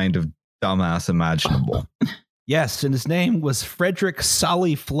worst kind of dumbass imaginable. Yes, and his name was Frederick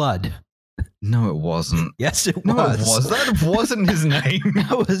Solly Flood. No, it wasn't. Yes, it was. No, it was. That wasn't his name.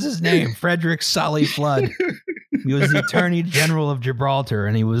 That was his name, Frederick Solly Flood. He was the Attorney General of Gibraltar,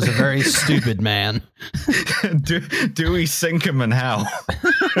 and he was a very stupid man. Do we sink him and how?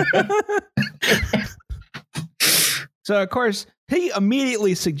 So, of course, he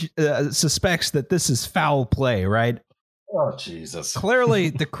immediately suspects that this is foul play, right? Oh, Jesus. Clearly,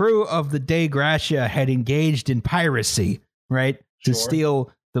 the crew of the Dei Gratia had engaged in piracy, right? To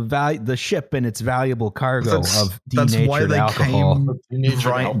steal the ship and its valuable cargo of denatured alcohol. Came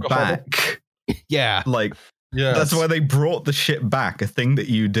right back. Yeah. Like, yes. That's why they brought the ship back. A thing that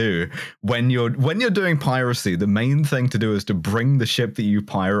you do when you're doing piracy, the main thing to do is to bring the ship that you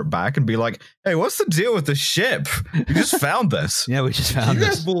pirate back and be like, hey, what's the deal with the ship? You just found this. Yeah, we just found this.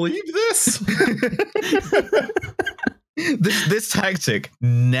 You guys believe this? This tactic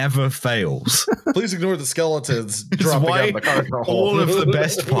never fails. Please ignore the skeletons It's dropping why out of the cargo. all of the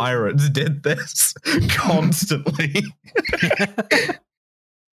best pirates did this constantly.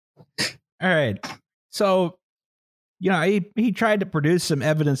 All right. So, he tried to produce some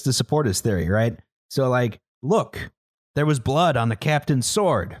evidence to support his theory, right? So, like, look, there was blood on the captain's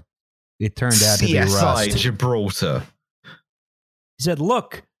sword. It turned out to be rust. CSI Gibraltar. He said,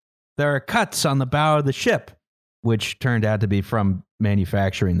 look, there are cuts on the bow of the ship, which turned out to be from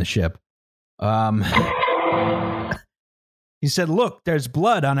manufacturing the ship. He said, look, there's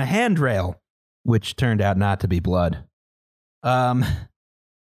blood on a handrail, which turned out not to be blood.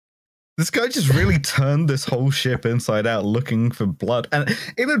 This guy just really turned this whole ship inside out looking for blood and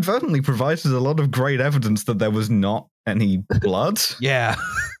inadvertently provided a lot of great evidence that there was not any blood. Yeah.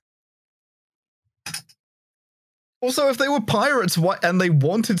 Also, if they were pirates and they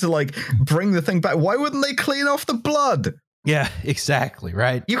wanted to like bring the thing back, why wouldn't they clean off the blood? Yeah, exactly,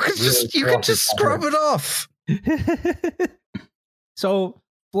 right? You could just scrub it off. So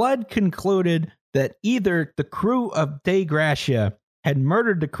Flood concluded that either the crew of Dei Gratia had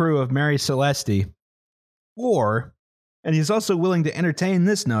murdered the crew of Mary Celeste, or, and he's also willing to entertain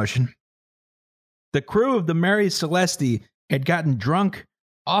this notion, the crew of the Mary Celeste had gotten drunk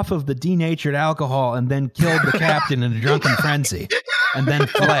off of the denatured alcohol and then killed the captain in a drunken frenzy and then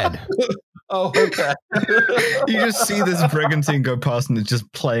fled. Oh, okay. You just see this brigantine go past and it's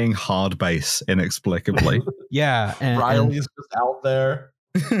just playing hard bass inexplicably. Yeah. Riley's just out there.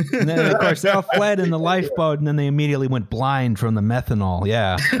 And then, of course, they all fled in the lifeboat, and then they immediately went blind from the methanol.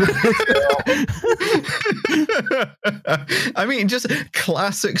 Yeah. I mean, just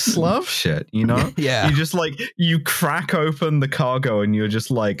classic Slav shit, you know? Yeah. You just like, you crack open the cargo and you're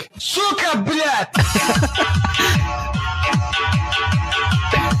just like, Suka, blять!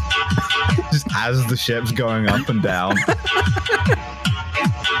 Just as the ship's going up and down.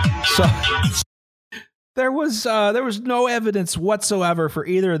 So there was no evidence whatsoever for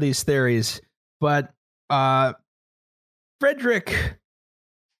either of these theories, but Frederick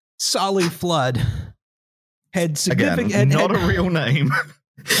Solly Flood had significant Again, not a real name.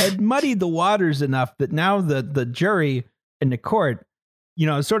 had muddied the waters enough that now the jury in the court,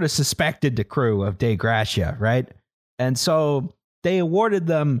 sort of suspected the crew of Dei Gratia, right? And so they awarded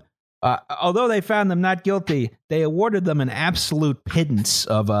them, although they found them not guilty, they awarded them an absolute pittance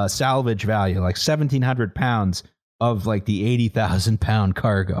of salvage value, like 1,700 pounds of like the 80,000 pound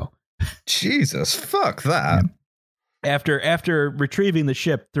cargo. Jesus, fuck that. After retrieving the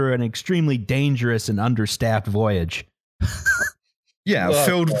ship through an extremely dangerous and understaffed voyage. Yeah,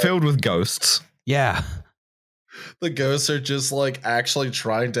 filled with ghosts. Yeah. The ghosts are just like actually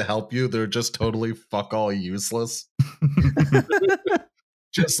trying to help you. They're just totally fuck all useless.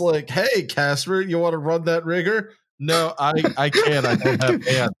 Just like, hey, Casper, you want to run that rigger? No, I can't. I don't have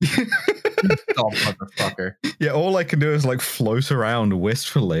hands. Dumb motherfucker. Yeah, all I can do is like float around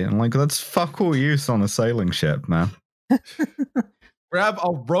wistfully. I'm like, that's fuck all use on a sailing ship, man. Grab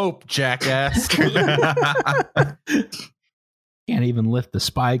a rope, jackass. Can't even lift the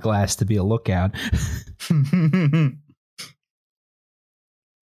spyglass to be a lookout.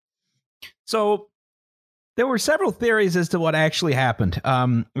 So there were several theories as to what actually happened.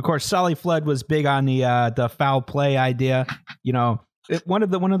 Of course, Sully Flood was big on the foul play idea. You know, one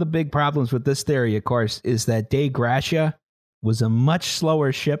of the big problems with this theory, of course, is that Dei Gracia was a much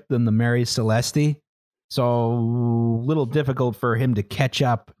slower ship than the Mary Celeste, so a little difficult for him to catch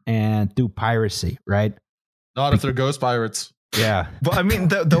up and do piracy, right? Not if they're ghost pirates. Yeah. But I mean,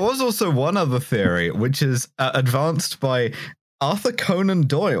 there was also one other theory, which is advanced by Arthur Conan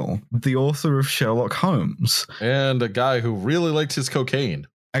Doyle, the author of Sherlock Holmes. And a guy who really liked his cocaine.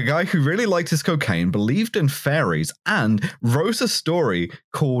 A guy who really liked his cocaine, believed in fairies, and wrote a story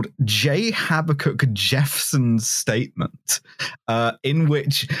called J. Habakkuk Jeffson's Statement, in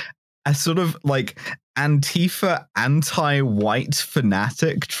which a sort of like Antifa anti-white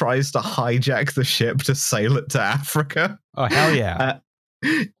fanatic tries to hijack the ship to sail it to Africa. Oh, hell yeah.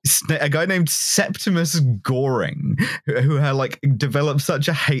 A guy named Septimus Goring, who had like developed such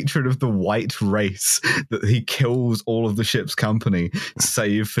a hatred of the white race that he kills all of the ship's company,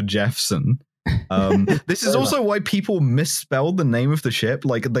 save for Jeffson. This is also why people misspell the name of the ship.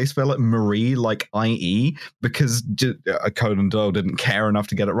 Like they spell it Marie, like IE, because Conan Doyle didn't care enough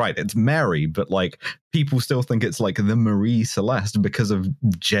to get it right. It's Mary, but like people still think it's like the Marie Celeste because of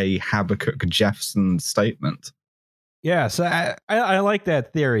J. Habakkuk Jeffson's statement. Yeah, so I like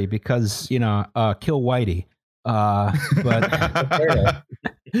that theory because, you know, kill Whitey. But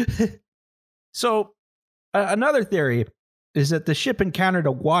so another theory is that the ship encountered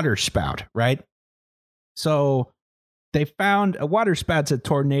a water spout, right? So they found a water spout's a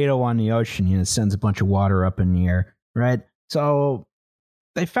tornado on the ocean. You know, it sends a bunch of water up in the air, right? So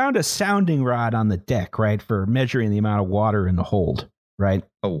they found a sounding rod on the deck, right, for measuring the amount of water in the hold, right?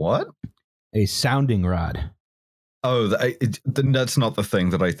 A what? A sounding rod. Oh, that's not the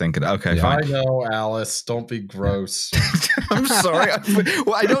thing that I think. Okay, Yeah. fine. I know, Alice. Don't be gross. I'm sorry.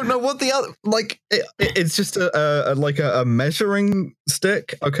 I don't know what the other like. It's just a measuring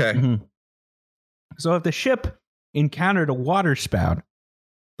stick. Okay. Mm-hmm. So if the ship encountered a water spout,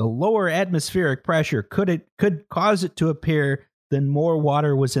 the lower atmospheric pressure could cause it to appear that more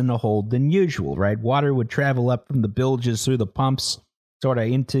water was in the hold than usual. Right, water would travel up from the bilges through the pumps, sort of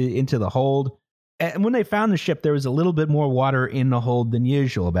into the hold. And when they found the ship, there was a little bit more water in the hold than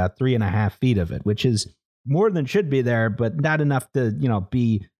usual, about 3.5 feet of it, which is more than should be there, but not enough to, you know,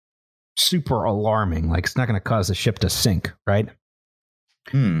 be super alarming. Like it's not going to cause the ship to sink, right?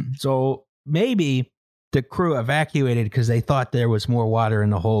 So maybe the crew evacuated because they thought there was more water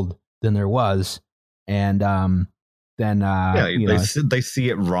in the hold than there was, and they see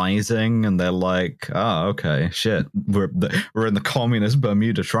it rising and they're like, oh, okay, shit, we're in the communist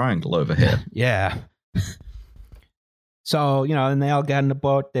Bermuda Triangle over here. Yeah. So, you know, and they all got in the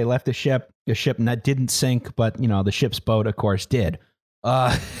boat. They left the ship. The ship didn't sink, but, you know, the ship's boat, of course, did.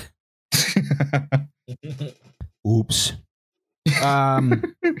 Oops.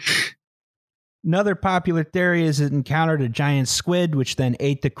 Another popular theory is it encountered a giant squid, which then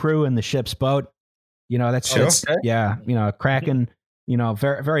ate the crew and the ship's boat. You know, that's yeah, you know, Kraken, you know,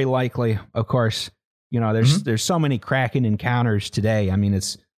 very, very likely, of course. You know, there's so many Kraken encounters today. I mean,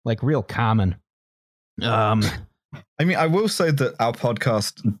 it's like real common. I mean, I will say that our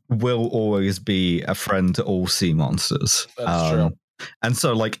podcast will always be a friend to all sea monsters. That's true. And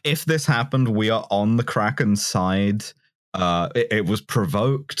so, like, if this happened, we are on the Kraken side. It was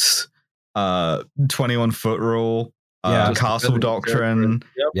provoked. 21-foot rule. Castle Doctrine.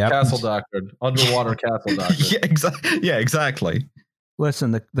 Yep. Castle Doctrine. Underwater Castle Doctrine. Yeah, exactly.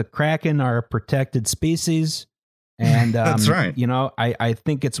 Listen, the Kraken are a protected species. And that's right. You know, I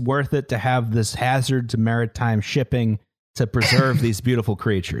think it's worth it to have this hazard to maritime shipping to preserve these beautiful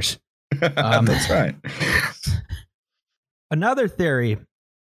creatures. That's right. Another theory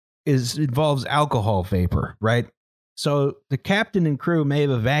involves alcohol vapor, right? So the captain and crew may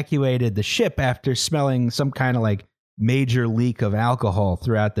have evacuated the ship after smelling some kind of like major leak of alcohol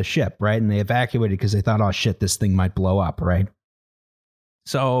throughout the ship, right? And they evacuated because they thought, oh shit, this thing might blow up, right?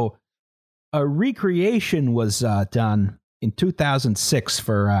 So a recreation was done in 2006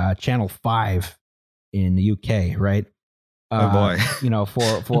 for Channel 5 in the UK, right? Oh boy.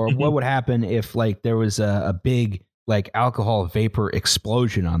 For what would happen if like there was a big like alcohol vapor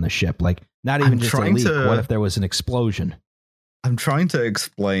explosion on the ship? Like not even just a leak. What if there was an explosion? I'm trying to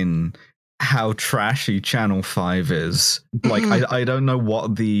explain how trashy Channel 5 is. Like I don't know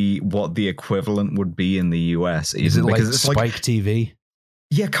what the equivalent would be in the US. Is it like it's Spike TV?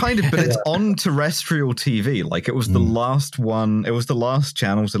 Yeah, kind of, but it's on terrestrial TV. Like it was the last one. It was the last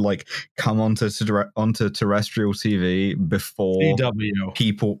channel to like come onto terrestrial TV before CW.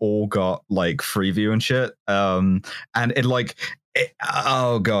 People all got like Freeview and shit. And it like,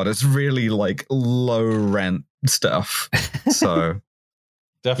 oh god, it's really like low rent stuff. So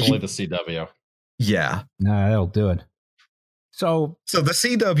Definitely the CW. Yeah, no, that'll do it. So the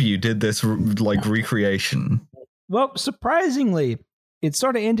CW did this like recreation. Well, surprisingly, it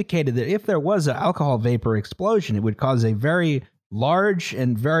sort of indicated that if there was an alcohol vapor explosion, it would cause a very large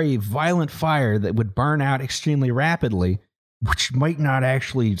and very violent fire that would burn out extremely rapidly, which might not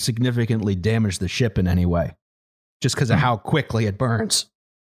actually significantly damage the ship in any way, just because of how quickly it burns.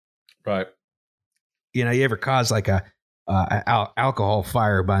 Right. You ever cause like a alcohol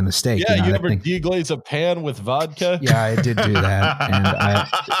fire by mistake? Yeah, you ever deglaze a pan with vodka? Yeah, I did do that,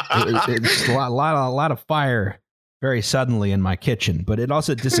 and it's a lot of fire very suddenly in my kitchen, but it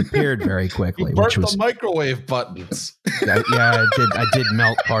also disappeared very quickly. You burnt the microwave buttons. Yeah, I did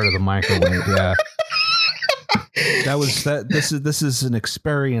melt part of the microwave. Yeah, This is an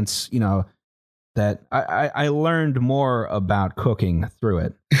experience, that I learned more about cooking through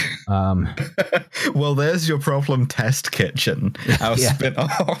it. Well, there's your problem test kitchen. Our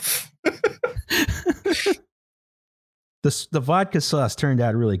spin-off. The vodka sauce turned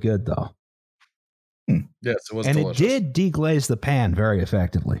out really good, though. Yes, it was and delicious. It did deglaze the pan very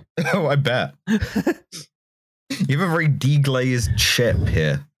effectively. Oh, I bet. You have a very deglazed ship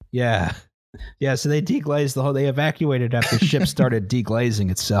here. Yeah. Yeah, so they deglazed the whole... They evacuated after the ship started deglazing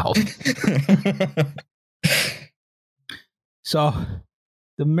itself. So,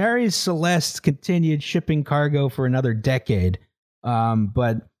 the Mary Celeste continued shipping cargo for another decade,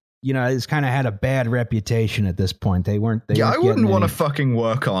 but... it's kind of had a bad reputation at this point. I wouldn't want to fucking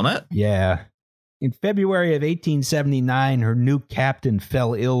work on it. Yeah. In February of 1879, her new captain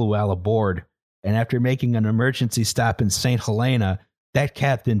fell ill while aboard, and after making an emergency stop in St. Helena, that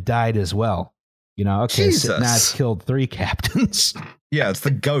captain died as well. Jesus. So now it's killed 3 captains. Yeah, it's the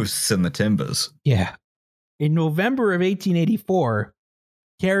ghosts in the timbers. Yeah. In November of 1884,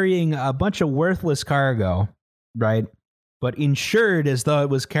 carrying a bunch of worthless cargo, right, but insured as though it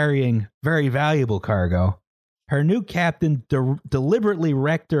was carrying very valuable cargo, her new captain deliberately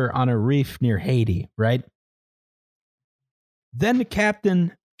wrecked her on a reef near Haiti, right? Then the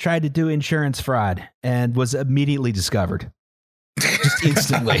captain tried to do insurance fraud and was immediately discovered. Just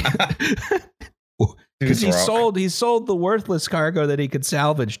instantly. Because he sold the worthless cargo that he could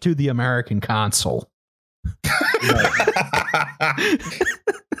salvage to the American consul.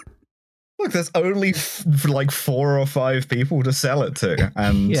 Look, there's only like 4 or 5 people to sell it to,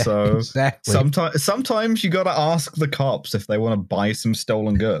 and so exactly. sometimes you got to ask the cops if they want to buy some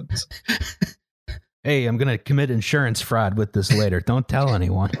stolen goods. Hey, I'm gonna commit insurance fraud with this later. Don't tell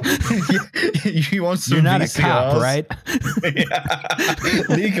anyone. You want some? You're not VCRs? A cop, right? Yeah.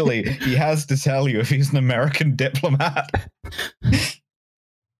 Legally, he has to tell you if he's an American diplomat.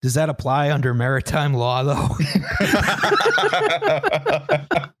 Does that apply under maritime law, though?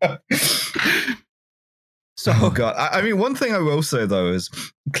 So, oh god, I mean, one thing I will say though is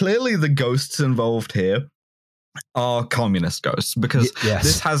clearly the ghosts involved here are communist ghosts, because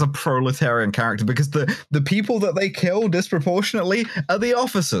this has a proletarian character, because the people that they kill disproportionately are the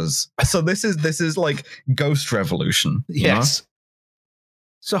officers. So this is like ghost revolution. Yes.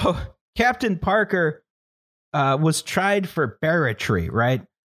 So Captain Parker was tried for barratry, right?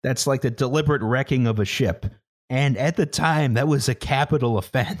 That's like the deliberate wrecking of a ship. And at the time, that was a capital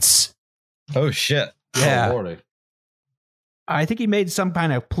offense. Oh, shit. Yeah. Oh, Lordy. I think he made some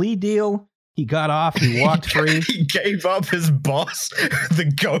kind of plea deal. He got off. He walked free. He gave up his boss, the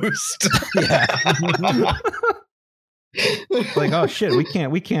ghost. Yeah. Like, oh, shit, we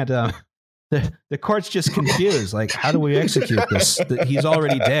can't. The court's just confused. Like, how do we execute this? He's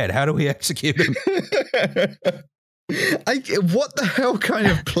already dead. How do we execute him? What the hell kind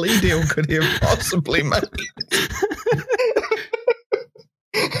of plea deal could he have possibly made?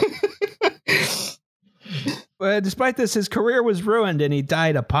 Despite this, his career was ruined, and he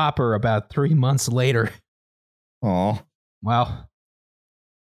died a pauper about 3 months later. Oh, wow!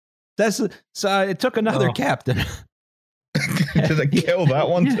 So it took another captain. Did it kill that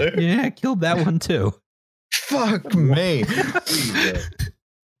one too? Yeah, it killed that one too. Fuck me.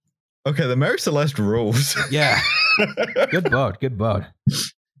 Okay, the Mary Celeste rules. Yeah. Good boat. Good boat.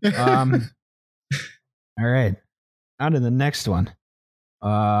 All right. On to the next one.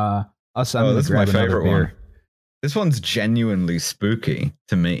 I'm this gonna is my grab another favorite beer. one. This one's genuinely spooky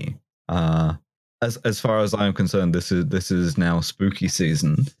to me. As far as I'm concerned, this is now spooky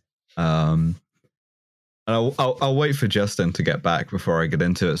season. And I'll wait for Justin to get back before I get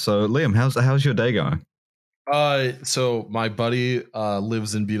into it. So, Liam, how's your day going? So my buddy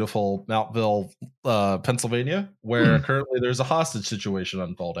lives in beautiful Mountville, Pennsylvania, where currently there's a hostage situation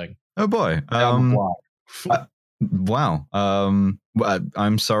unfolding. Oh boy. Down the block. Wow.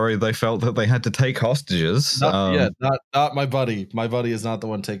 I'm sorry they felt that they had to take hostages. Not my buddy. My buddy is not the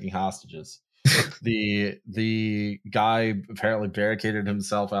one taking hostages. The guy apparently barricaded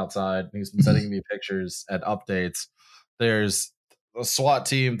himself outside. He's been sending me pictures and updates. There's a SWAT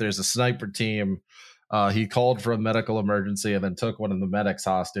team. There's a sniper team. He called for a medical emergency and then took one of the medics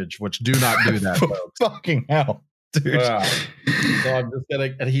hostage, which do not do that, folks. Fucking hell, dude. Yeah. So I'm just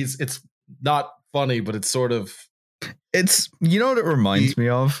getting, and it's not funny, but it's sort of. It's, you know what it reminds me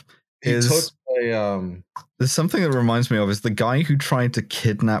of? There's something that reminds me of is the guy who tried to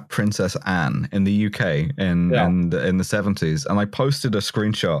kidnap Princess Anne in the UK in the 70s, and I posted a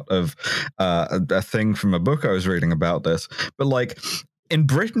screenshot of a thing from a book I was reading about this. But like in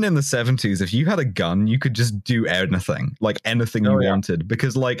Britain in the 70s, if you had a gun, you could just do anything you wanted,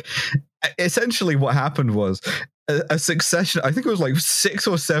 because like essentially what happened was a succession, I think it was like 6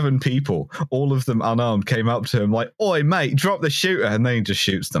 or 7 people, all of them unarmed, came up to him like, "Oi, mate, drop the shooter," and then he just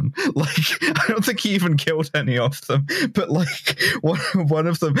shoots them. Like, I don't think he even killed any of them, but like one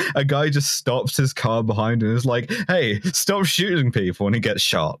of them, a guy just stops his car behind and is like, "Hey, stop shooting people," and he gets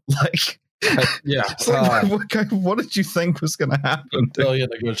shot. Like, yeah. What did you think was going to happen?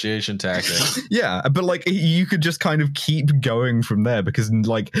 Brilliant negotiation tactic. Yeah, but like you could just kind of keep going from there because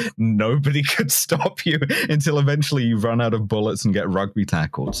like nobody could stop you until eventually you run out of bullets and get rugby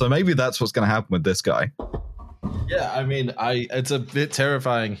tackled. So maybe that's what's going to happen with this guy. Yeah, I mean, it's a bit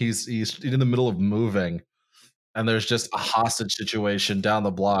terrifying. He's in the middle of moving, and there's just a hostage situation down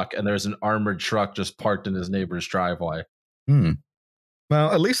the block, and there's an armored truck just parked in his neighbor's driveway.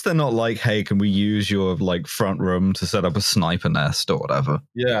 Well, at least they're not like, "Hey, can we use your like front room to set up a sniper nest or whatever?"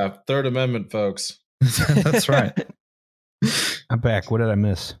 Yeah, Third Amendment, folks. That's right. I'm back. What did I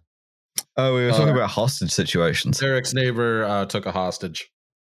miss? Oh, we were talking about hostage situations. Eric's neighbor took a hostage.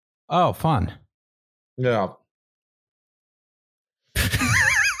 Oh, fun. Yeah.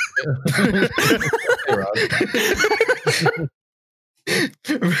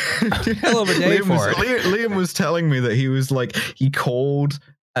 Hell of a day Liam was telling me that he was like, he called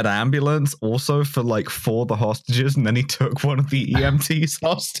an ambulance also for the hostages, and then he took one of the EMTs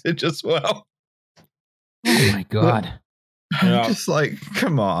hostage as well. Oh my god. I'm just like,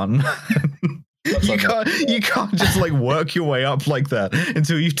 come on. You can't just like work your way up like that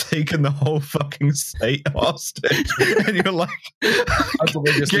until you've taken the whole fucking state hostage, and you're like, that's the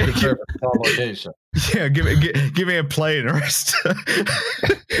biggest location. Yeah, give me a plane arrest,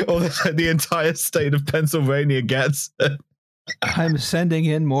 or the entire state of Pennsylvania gets it. I'm sending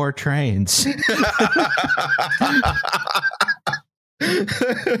in more trains.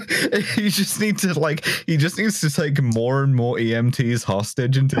 He just needs to take more and more EMTs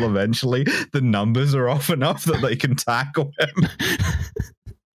hostage until eventually the numbers are off enough that they can tackle him.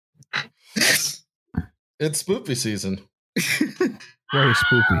 It's spoopy season. Very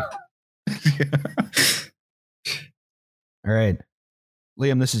spoopy. Yeah. All right,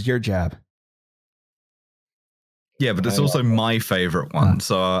 Liam, this is your job. Yeah, but it's also my favorite one,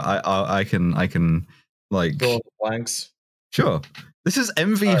 so I can like fill in the blanks. Sure. This is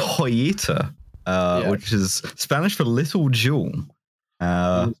MV Joyita, which is Spanish for little jewel.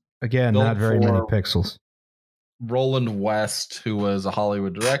 Again, not very many pixels. Roland West, who was a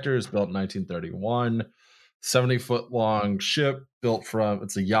Hollywood director, is built in 1931. 70-foot long ship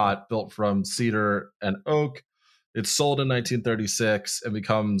it's a yacht built from cedar and oak. It's sold in 1936 and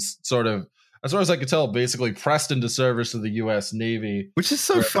becomes sort of, as far as I could tell, basically pressed into service to the U.S. Navy. Which is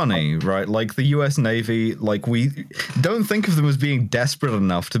so funny, right? Like the U.S. Navy, like we don't think of them as being desperate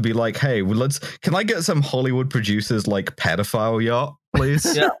enough to be like, "Hey, can I get some Hollywood producers like pedophile yacht,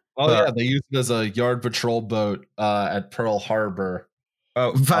 please?" Yeah. They used it as a yard patrol boat at Pearl Harbor.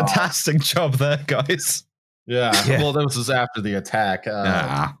 Oh, fantastic job there, guys. Yeah. Well, this was after the attack.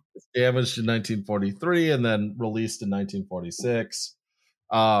 It's damaged in 1943 and then released in 1946.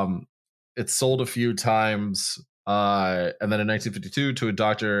 It's sold a few times, and then in 1952 to a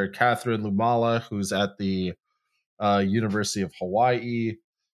Dr. Catherine Lumala, who's at the University of Hawaii.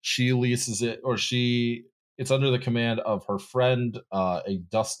 She leases it, or she it's under the command of her friend, a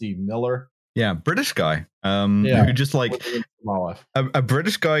Dusty Miller. Yeah, British guy. Yeah. Who just like living in Samoa. a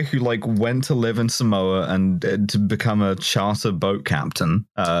British guy who like went to live in Samoa and to become a charter boat captain.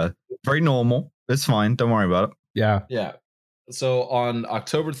 Very normal. It's fine. Don't worry about it. Yeah. Yeah. So on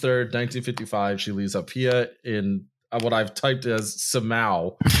October 3rd, 1955, she leaves Apia in what I've typed as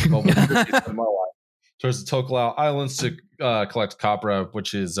Samau, but what would be Samoa, towards the Tokelau Islands to collect copra,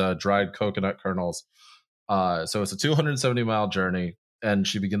 which is dried coconut kernels. So it's a 270-mile journey, and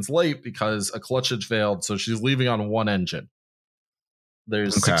she begins late because a clutch had failed, so she's leaving on one engine.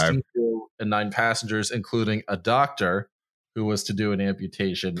 There's 16 crew and 9 passengers, including a doctor who was to do an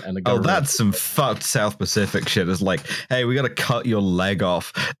amputation. And the government. That's some fucked South Pacific shit. It's like, hey, we got to cut your leg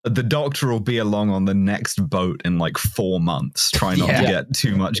off. The doctor will be along on the next boat in like 4 months. Try not to get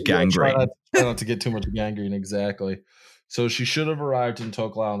too much gangrene. Try not to get too much gangrene, exactly. So she should have arrived in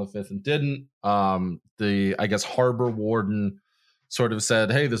Tokelau on the 5th and didn't. The, I guess, harbor warden sort of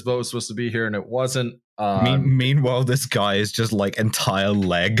said, hey, this boat was supposed to be here, and it wasn't. Meanwhile, this guy is just like entire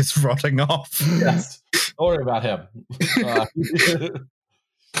legs rotting off. Yes. Don't worry about him.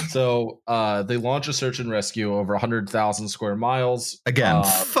 So they launch a search and rescue over 100,000 square miles. Again,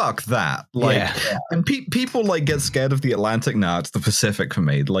 fuck that. Like, and people like get scared of the Atlantic. Now it's the Pacific for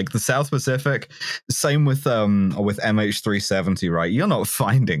me. Like the South Pacific. Same with MH370. Right? You're not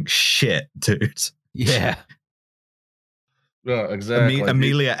finding shit, dude. Yeah. Yeah, exactly.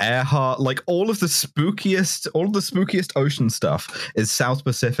 Amelia Earhart, like all the spookiest ocean stuff is South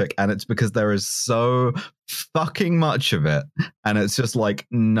Pacific, and it's because there is so fucking much of it, and it's just like,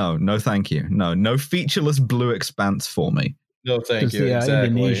 no, thank you, no featureless blue expanse for me. No, thank you. The exactly.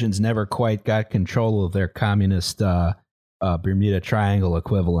 Indonesians never quite got control of their communist Bermuda Triangle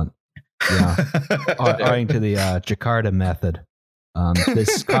equivalent. Yeah, owing to the Jakarta method.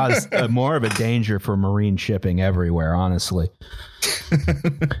 This caused more of a danger for marine shipping everywhere, honestly.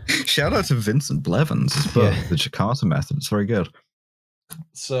 Shout out to Vincent Blevins as well. The Jakarta method. It's very good.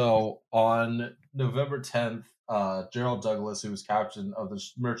 So on November 10th, Gerald Douglas, who was captain of the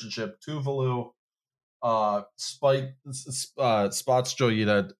merchant ship Tuvalu, spots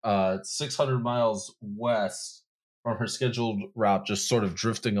Joyita 600 miles west from her scheduled route, just sort of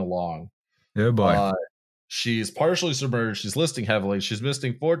drifting along. Oh boy. She's partially submerged. She's listing heavily. She's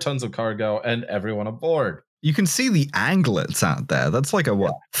missing 4 tons of cargo and everyone aboard. You can see the anglets out there. That's like a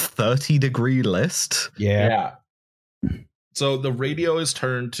 30-degree list? Yeah. So the radio is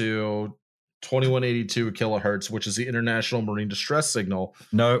turned to 2182 kilohertz, which is the International Marine Distress Signal.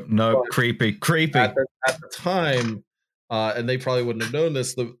 No, creepy. At the time, and they probably wouldn't have known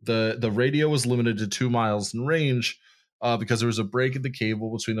this, the radio was limited to 2 miles in range because there was a break in the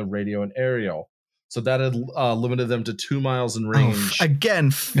cable between the radio and aerial. So that had limited them to 2 miles in range.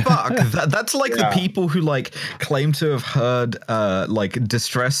 Again, fuck. That's like the people who like claim to have heard like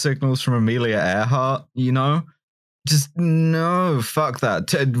distress signals from Amelia Earhart, you know? Just no, fuck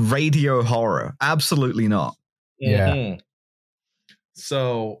that. Radio horror. Absolutely not. Yeah. Mm-hmm.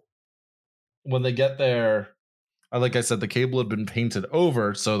 So when they get there, like I said, the cable had been painted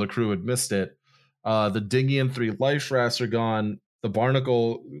over, so the crew had missed it. The dinghy and 3 life rafts are gone. The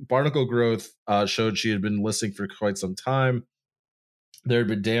barnacle growth showed she had been listing for quite some time. There had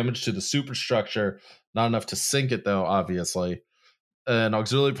been damage to the superstructure, not enough to sink it, though, obviously. An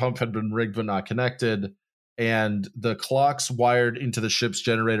auxiliary pump had been rigged but not connected, and the clocks wired into the ship's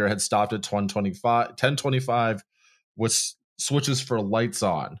generator had stopped at 10:25, with switches for lights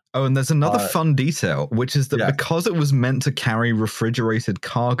on. Oh, and there's another fun detail, which is that because it was meant to carry refrigerated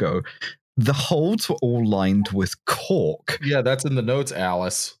cargo, the holds were all lined with cork. Yeah, that's in the notes,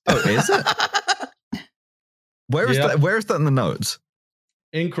 Alice. Oh, is it? Where is that? Where is that in the notes?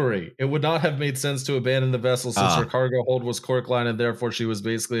 Inquiry. It would not have made sense to abandon the vessel since her cargo hold was cork lined, and therefore she was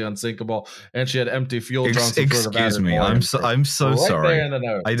basically unsinkable, and she had empty fuel drums. Excuse me, I'm so sorry.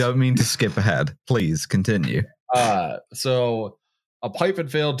 I don't mean to skip ahead. Please continue. So a pipe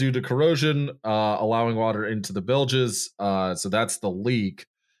had failed due to corrosion, allowing water into the bilges. So that's the leak.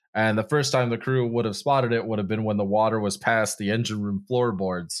 And the first time the crew would have spotted it would have been when the water was past the engine room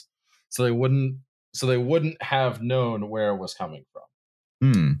floorboards. So they wouldn't have known where it was coming from.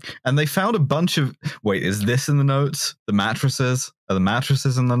 And they found a bunch of. Wait, is this in the notes? The mattresses? Are the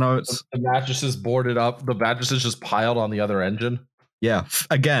mattresses in the notes? The mattresses boarded up. The mattresses just piled on the other engine. Yeah.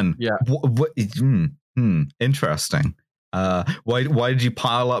 Again. Yeah. Interesting. Why did you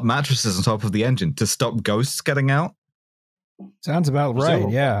pile up mattresses on top of the engine? To stop ghosts getting out? Sounds about right.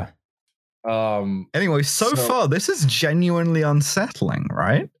 Yeah. Anyway, so far this is genuinely unsettling,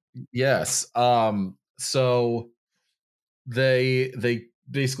 right? Yes. So they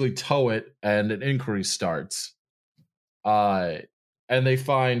basically tow it, and an inquiry starts. And they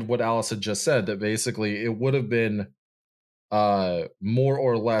find what Alice had just said, that basically it would have been more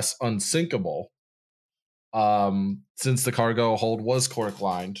or less unsinkable, since the cargo hold was cork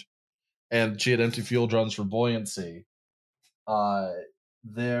lined and she had empty fuel drums for buoyancy.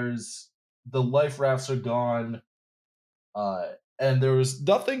 There's the life rafts are gone, and there was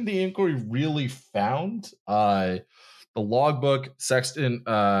nothing the inquiry really found. The logbook, sextant,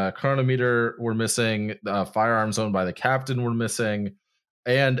 chronometer were missing. Firearms owned by the captain were missing,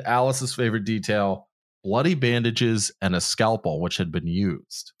 and Alice's favorite detail: bloody bandages and a scalpel, which had been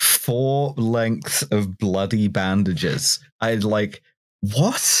used. 4 lengths of bloody bandages. I'd like,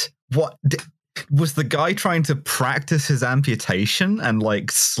 what? What? Was the guy trying to practice his amputation and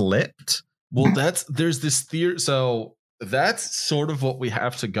like slipped? Well, there's this theory. So that's sort of what we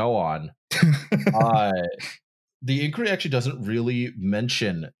have to go on. The inquiry actually doesn't really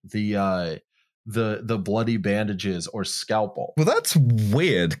mention the bloody bandages or scalpel. Well, that's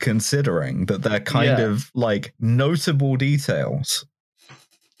weird considering that they're kind of like notable details.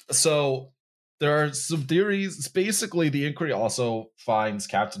 So there are some theories. Basically, the inquiry also finds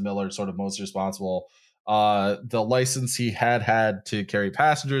Captain Miller sort of most responsible. The license he had to carry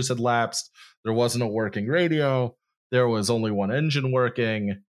passengers had lapsed. There wasn't a working radio. There was only one engine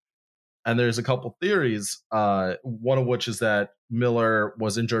working. And there's a couple theories, one of which is that Miller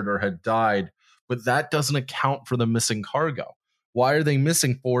was injured or had died, but that doesn't account for the missing cargo. Why are they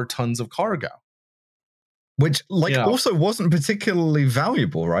missing 4 tons of cargo? Which, like, also wasn't particularly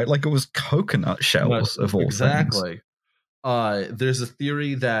valuable, right? Like, it was coconut shells of all exactly. There's a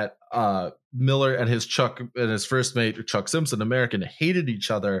theory that Miller and his first mate, Chuck Simpson, American, hated each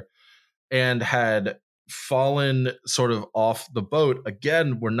other and had fallen sort of off the boat.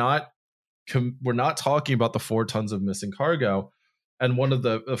 Again, we're not talking about the 4 tons of missing cargo. And one of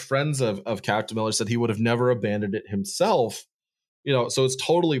the friends of Captain Miller said he would have never abandoned it himself. So it's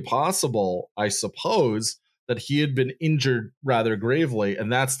totally possible, I suppose, that he had been injured rather gravely,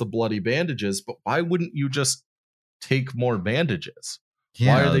 and that's the bloody bandages. But why wouldn't you just take more bandages?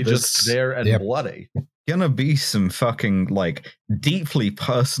 Why are they just there and bloody? Gonna be some fucking like deeply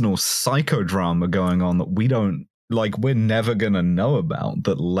personal psychodrama going on that we don't like. We're never gonna know about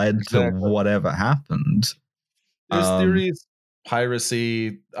that led to whatever happened. There's theories,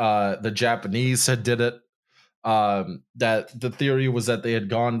 piracy. The Japanese had did it. That the theory was that they had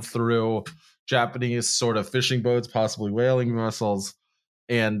gone through Japanese sort of fishing boats, possibly whaling vessels,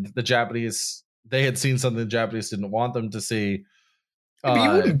 and the Japanese, they had seen something the Japanese didn't want them to see. But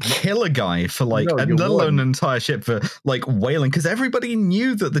you wouldn't kill a guy for like, and let alone an entire ship for like whaling, because everybody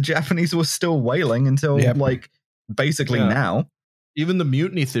knew that the Japanese were still whaling until like basically now. Even the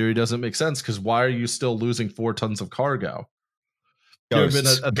mutiny theory doesn't make sense, because why are you still losing 4 tons of cargo? There had been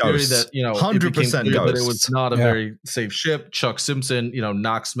a theory that 100% that it was not a very safe ship. Chuck Simpson,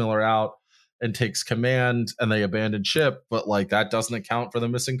 knocks Miller out and takes command, and they abandoned ship. But like that doesn't account for the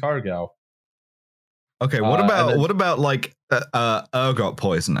missing cargo. Okay, what about like ergot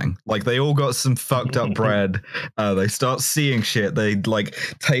poisoning? Like they all got some fucked up bread. They start seeing shit. They like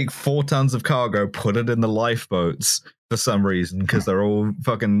take 4 tons of cargo, put it in the lifeboats for some reason because they're all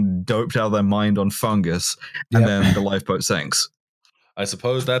fucking doped out of their mind on fungus, and then the lifeboat sinks. I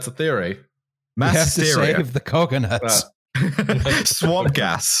suppose that's a theory. Mass hysteria. To save the coconuts. Swamp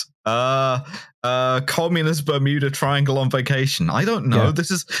gas. Communist Bermuda Triangle on vacation. I don't know. Yeah.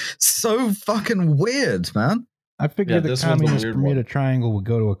 This is so fucking weird, man. I figured the communist Bermuda Triangle would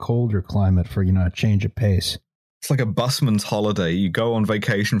go to a colder climate for, a change of pace. It's like a busman's holiday. You go on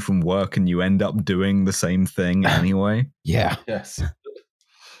vacation from work and you end up doing the same thing anyway. Yeah. Yes.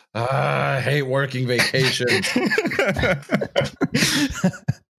 I hate working vacations.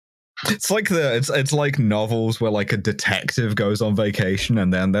 It's like it's like novels where like a detective goes on vacation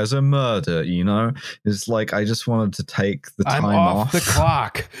and then there's a murder, It's like I just wanted to take the time off the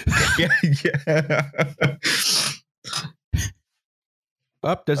clock. yeah.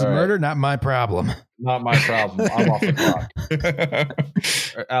 There's a murder, not my problem. Not my problem. I'm off the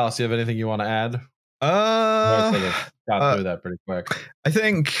clock. Alice, you have anything you want to add? Got through that pretty quick. I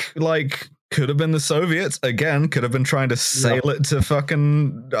think like could have been the Soviets again. Could have been trying to sail it to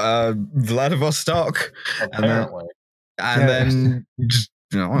fucking Vladivostok, apparently, and then just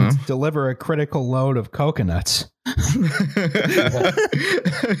deliver a critical load of coconuts.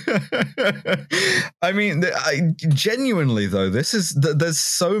 I mean, genuinely though, there's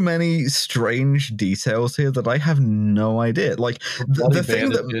so many strange details here that I have no idea. Like the thing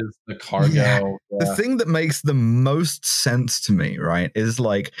that is the cargo. The thing that makes the most sense to me, right, is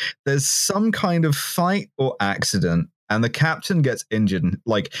like there's some kind of fight or accident and the captain gets injured. And,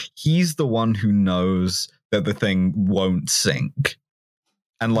 like, he's the one who knows that the thing won't sink.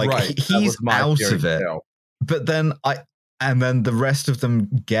 And like he's out of it. But then then the rest of them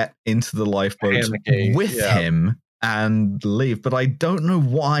get into the lifeboat with him and leave. But I don't know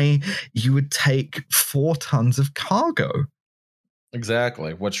why you would take 4 tons of cargo.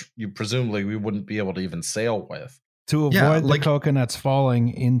 Exactly, which you presumably we wouldn't be able to even sail with. To avoid the coconuts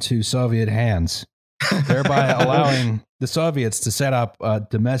falling into Soviet hands, thereby allowing the Soviets to set up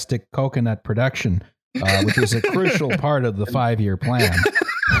domestic coconut production, which is a crucial part of the 5-year plan.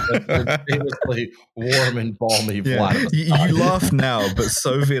 Famously warm and balmy. You laugh now, but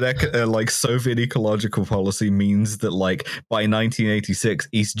Soviet ecological policy means that like by 1986,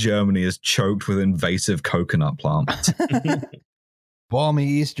 East Germany is choked with invasive coconut plants. Balmy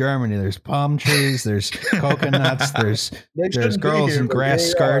East Germany. There's palm trees. There's coconuts. There's girls in grass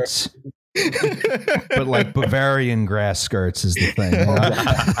skirts. But like Bavarian grass skirts is the thing. You know?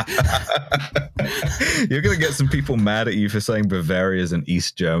 You're gonna get some people mad at you for saying Bavaria's in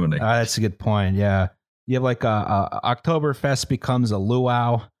East Germany. That's a good point. Yeah, you have like Oktoberfest becomes a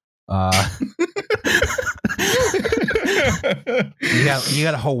luau. You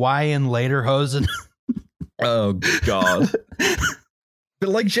got a Hawaiian lederhosen. Oh God. But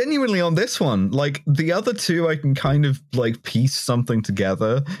like genuinely on this one, like the other two, I can kind of like piece something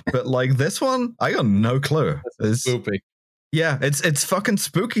together. But like this one, I got no clue. It's spooky. Yeah, it's fucking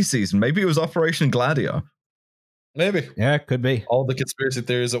spooky season. Maybe it was Operation Gladio. Maybe. Yeah, it could be. All the conspiracy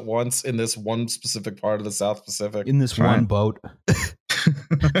theories at once in this one specific part of the South Pacific. In this one boat.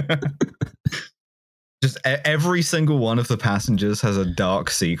 Just every single one of the passengers has a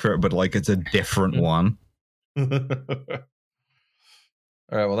dark secret, but like it's a different one. All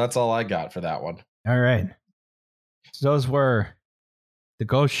right, well, that's all I got for that one. All right. So those were the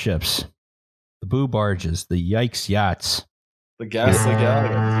ghost ships, the boo barges, the yikes yachts. The ghastly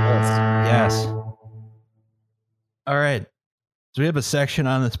galleons, yes. All right. So we have a section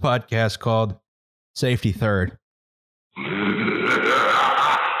on this podcast called Safety Third.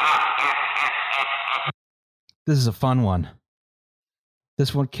 This is a fun one.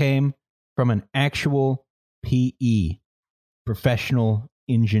 This one came from an actual PE, professional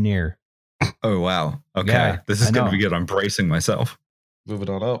engineer. Oh, wow. Okay. Yeah, this is going to be good. I'm bracing myself.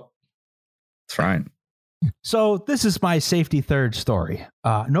 Moving on up. That's right. So this is my safety third story.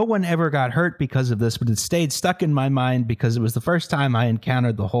 No one ever got hurt because of this, but it stayed stuck in my mind because it was the first time I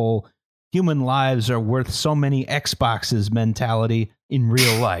encountered the whole human lives are worth so many Xboxes mentality in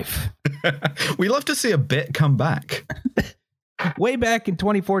real life. We love to see a bit come back. Way back in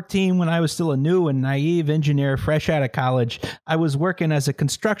 2014, when I was still a new and naive engineer fresh out of college, I was working as a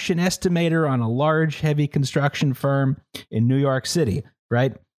construction estimator on a large, heavy construction firm in New York City,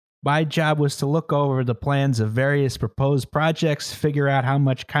 right? My job was to look over the plans of various proposed projects, figure out how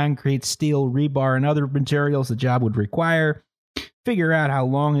much concrete, steel, rebar, and other materials the job would require, figure out how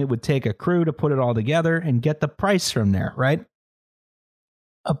long it would take a crew to put it all together, and get the price from there, right?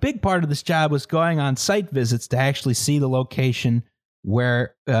 A big part of this job was going on site visits to actually see the location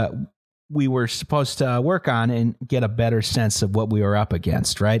where we were supposed to work on and get a better sense of what we were up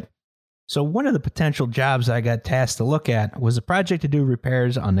against, right? So one of the potential jobs I got tasked to look at was a project to do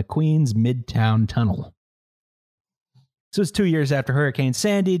repairs on the Queens Midtown Tunnel. This was 2 years after Hurricane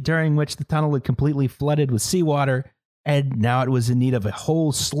Sandy, during which the tunnel had completely flooded with seawater, and now it was in need of a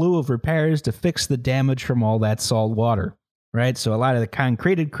whole slew of repairs to fix the damage from all that salt water. Right, so a lot of the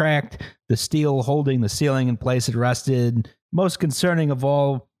concrete had cracked, the steel holding the ceiling in place had rusted. Most concerning of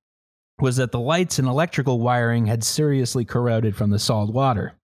all was that the lights and electrical wiring had seriously corroded from the salt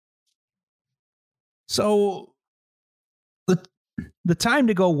water. So the time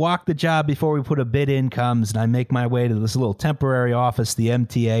to go walk the job before we put a bid in comes, and I make my way to this little temporary office the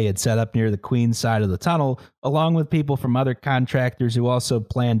MTA had set up near the Queens side of the tunnel, along with people from other contractors who also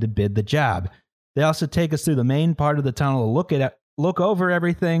planned to bid the job. They also take us through the main part of the tunnel to look over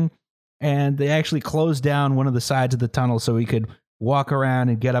everything, and they actually closed down one of the sides of the tunnel so we could walk around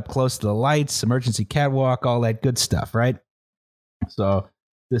and get up close to the lights, emergency catwalk, all that good stuff, right? So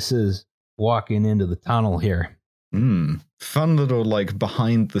this is walking into the tunnel here. Fun little like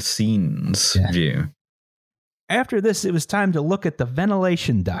behind the scenes view. After this, it was time to look at the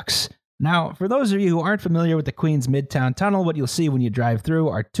ventilation ducts. Now, for those of you who aren't familiar with the Queens Midtown Tunnel, what you'll see when you drive through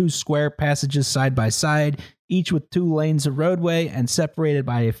are 2 square passages side by side, each with 2 lanes of roadway and separated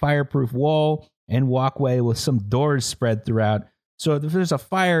by a fireproof wall and walkway with some doors spread throughout. So if there's a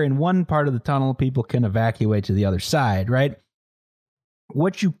fire in one part of the tunnel, people can evacuate to the other side, right?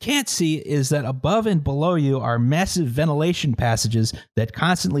 What you can't see is that above and below you are massive ventilation passages that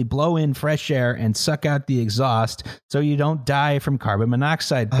constantly blow in fresh air and suck out the exhaust so you don't die from carbon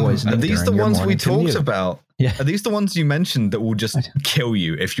monoxide poisoning. Are these the ones we talked about? Yeah. Are these the ones you mentioned that will just kill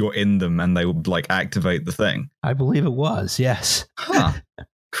you if you're in them and they will like activate the thing? I believe it was, yes. Huh.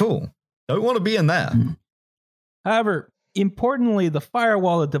 Cool. Don't want to be in there. However, importantly, the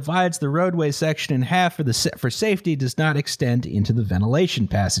firewall that divides the roadway section in half for safety does not extend into the ventilation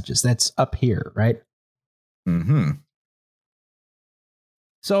passages. That's up here, right? Mm-hmm.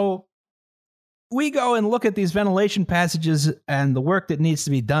 So we go and look at these ventilation passages and the work that needs to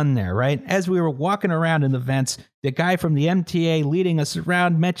be done there, right? As we were walking around in the vents, the guy from the MTA leading us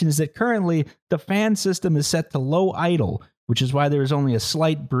around mentions that currently the fan system is set to low idle, which is why there is only a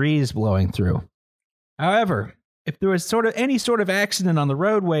slight breeze blowing through. However, if there was any sort of accident on the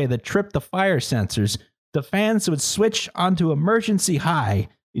roadway that tripped the fire sensors, the fans would switch onto emergency high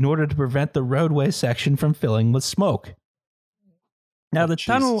in order to prevent the roadway section from filling with smoke. Now, the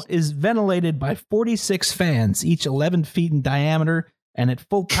tunnel is ventilated by 46 fans, each 11 feet in diameter, and at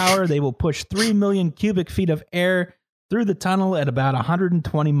full power, they will push 3 million cubic feet of air through the tunnel at about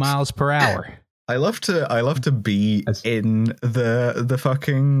 120 miles per hour. I love to be in the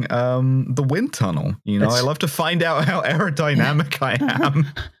fucking the wind tunnel. You know, I love to find out how aerodynamic I am.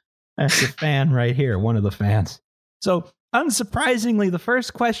 That's the fan right here, one of the fans. So, unsurprisingly, the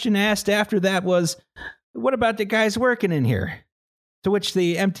first question asked after that was, "What about the guys working in here?" To which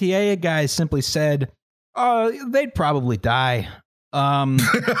the MTA guys simply said, "Oh, they'd probably die."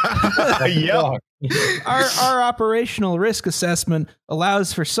 Yeah. Our operational risk assessment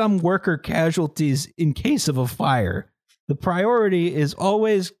allows for some worker casualties in case of a fire. The priority is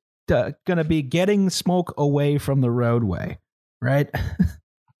always going to be getting smoke away from the roadway, right?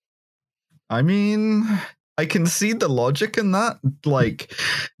 I mean, I can see the logic in that, like,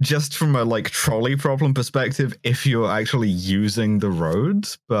 just from a like trolley problem perspective, if you're actually using the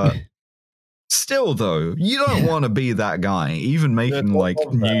roads, but still, though, you don't want to be that guy, even making like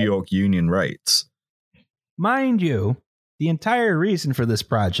New York Union rates. Mind you, the entire reason for this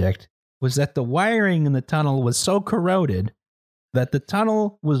project was that the wiring in the tunnel was so corroded that the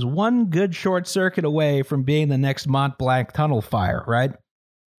tunnel was one good short circuit away from being the next Mont Blanc tunnel fire, right?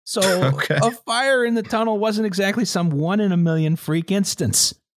 So a fire in the tunnel wasn't exactly some 1 in a million freak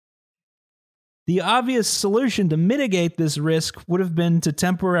instance. The obvious solution to mitigate this risk would have been to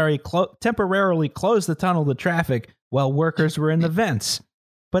temporarily close the tunnel to traffic while workers were in the vents.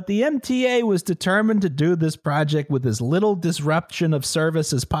 But the MTA was determined to do this project with as little disruption of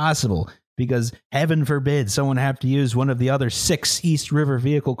service as possible, because heaven forbid someone have to use one of the other 6 East River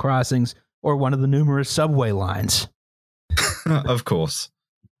vehicle crossings or one of the numerous subway lines. Of course.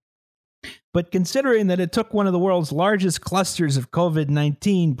 But considering that it took one of the world's largest clusters of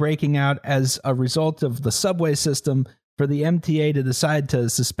COVID-19 breaking out as a result of the subway system for the MTA to decide to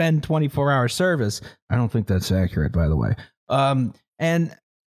suspend 24-hour service, I don't think that's accurate, by the way, and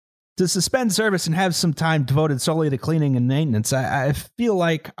to suspend service and have some time devoted solely to cleaning and maintenance, I feel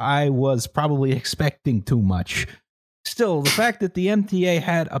like I was probably expecting too much. Still, the fact that the MTA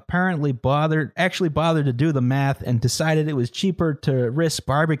had apparently bothered to do the math and decided it was cheaper to risk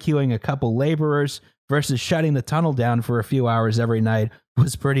barbecuing a couple laborers versus shutting the tunnel down for a few hours every night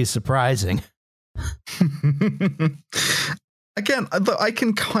was pretty surprising. Again, I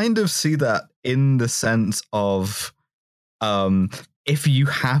can kind of see that in the sense of if you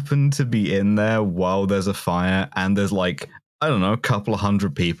happen to be in there while there's a fire and there's like, I don't know, a couple of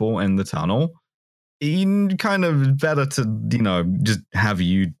hundred people in the tunnel, kind of better to, you know, just have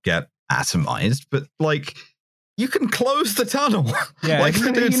you get atomized, but like you can close the tunnel. Yeah, like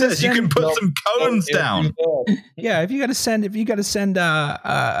the dude says, you can put some cones down. Yeah, if you got to send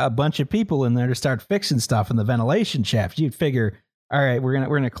a bunch of people in there to start fixing stuff in the ventilation shaft, you'd figure, all right, we're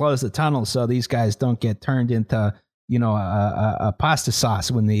gonna close the tunnel so these guys don't get turned into, you know, a pasta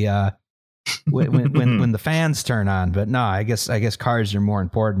sauce when the when the fans turn on. But no, I guess cars are more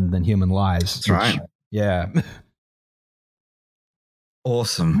important than human lives. That's right. Yeah.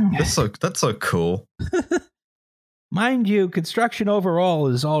 Awesome. That's so cool. Mind you, construction overall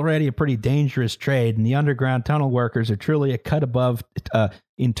is already a pretty dangerous trade, and the underground tunnel workers are truly a cut above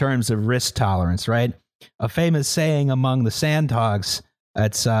in terms of risk tolerance, right? A famous saying among the sandhogs,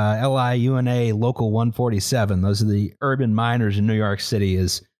 that's LIUNA Local 147. Those are the urban miners in New York City,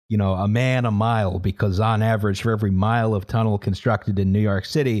 is, you know, a man a mile, because on average for every mile of tunnel constructed in New York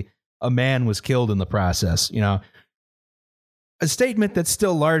City, a man was killed in the process. You know, a statement that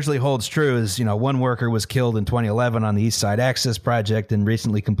still largely holds true is, you know, one worker was killed in 2011 on the East Side Access Project, and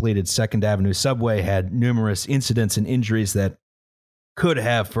recently completed 2nd Avenue subway had numerous incidents and injuries that could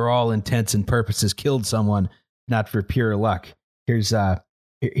have, for all intents and purposes, killed someone, not for pure luck. Here's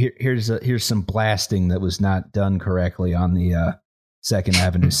some blasting that was not done correctly on the 2nd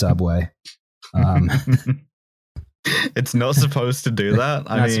Avenue subway. It's not supposed to do that.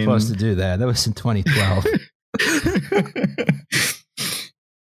 Not supposed to do that. That was in 2012.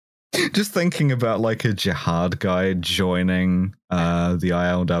 Just thinking about like a jihad guy joining the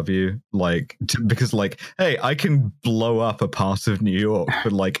ILW, like because like, hey, I can blow up a part of New York,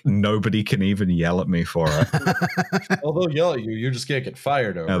 but like nobody can even yell at me for it. Well, they'll yell at you. You just can't get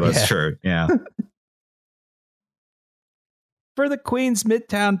fired over. Yeah, that's true. Yeah. For the Queens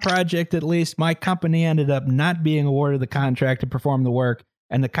Midtown project, at least, my company ended up not being awarded the contract to perform the work,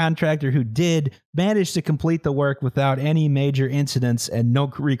 and the contractor who did managed to complete the work without any major incidents and no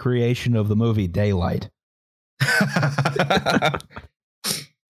recreation of the movie Daylight.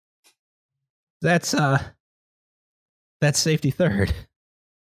 That's safety third.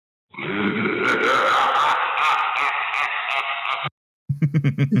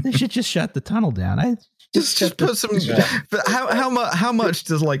 They should just shut the tunnel down. Just put some. But how much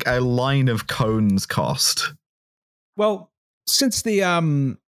does like a line of cones cost? Well, since the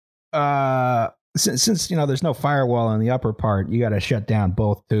since there's no firewall in the upper part, you got to shut down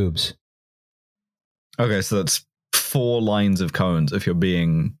both tubes. Okay, so that's 4 lines of cones if you're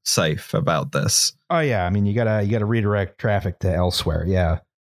being safe about this. Oh yeah, I mean you gotta redirect traffic to elsewhere. Yeah,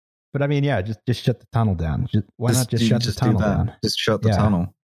 but I mean just shut the tunnel down. Why not just shut the tunnel down? Just shut the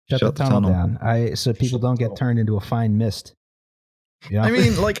tunnel. Shut the tunnel down. So people don't get turned into a fine mist. You know? I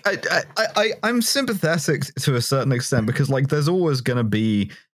mean, like I'm sympathetic to a certain extent because like there's always gonna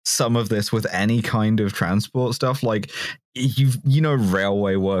be some of this with any kind of transport stuff. Like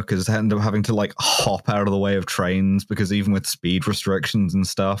railway workers end up having to like hop out of the way of trains because even with speed restrictions and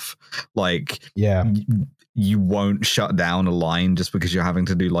stuff, like you won't shut down a line just because you're having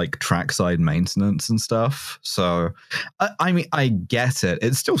to do like trackside maintenance and stuff. So I mean, I get it.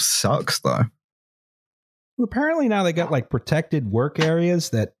 It still sucks though. Well, apparently now they got like protected work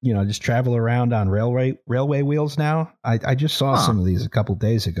areas that just travel around on railway wheels now. I just saw some of these a couple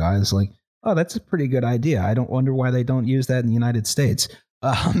days ago. I was like, oh, that's a pretty good idea. I don't wonder why they don't use that in the United States.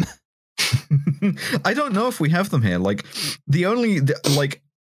 I don't know if we have them here. Like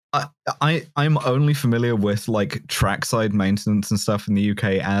I'm only familiar with like trackside maintenance and stuff in the UK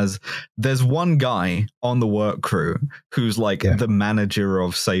as there's one guy on the work crew who's like the manager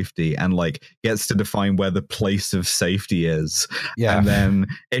of safety and like gets to define where the place of safety is. Yeah. And then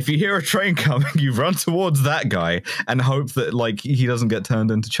if you hear a train coming, you run towards that guy and hope that like he doesn't get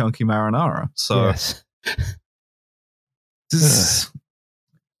turned into chunky marinara. So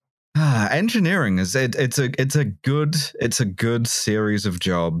engineering is it's a good series of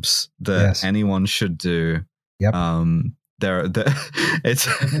jobs that anyone should do. Yep. It's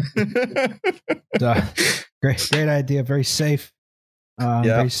great idea. Very safe.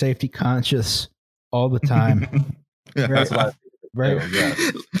 Very safety conscious all the time.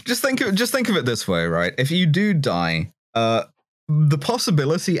 Just think of it this way, right? If you do die, the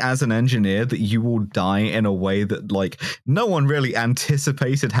possibility as an engineer that you will die in a way that like no one really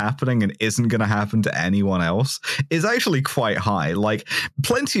anticipated happening and isn't going to happen to anyone else is actually quite high. Like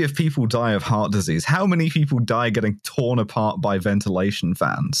plenty of people die of heart disease. How many people die getting torn apart by ventilation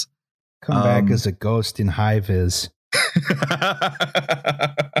fans? Come back as a ghost in high-vis.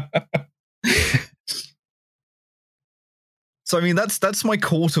 So I mean that's my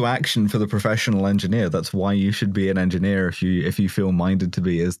call to action for the professional engineer. That's why you should be an engineer if you feel minded to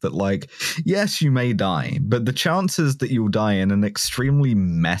be, is that like, yes, you may die, but the chances that you'll die in an extremely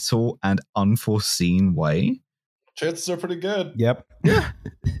metal and unforeseen way, chances are pretty good. Yep. Yeah.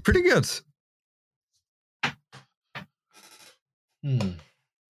 Pretty good. Can't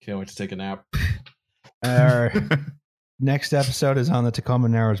wait to take a nap. Our next episode is on the Tacoma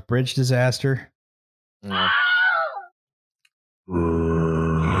Narrows Bridge disaster.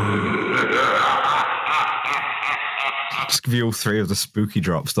 Just give you all 3 of the spooky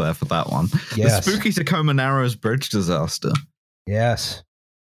drops there for that one. Yes. The spooky Tacoma Narrows Bridge disaster. Yes.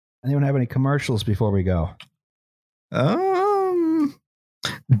 Anyone have any commercials before we go?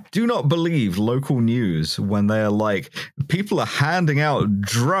 Do not believe local news when they're like, people are handing out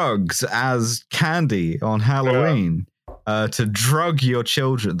drugs as candy on Halloween. To drug your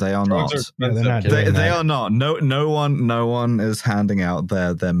children. They are not. They are not. No one is handing out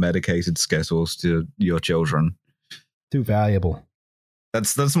their medicated Skittles to your children. Too valuable.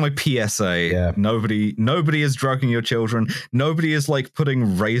 That's my PSA. Yeah. Nobody is drugging your children. Nobody is like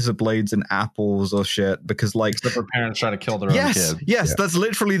putting razor blades in apples or shit because like Except for parents trying to kill their own yes, kid. yes, Yeah. that's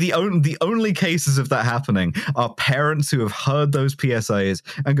literally the only cases of that happening are parents who have heard those PSAs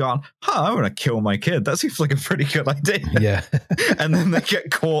and gone, I want to kill my kid. That seems like a pretty good idea. Yeah. And then they get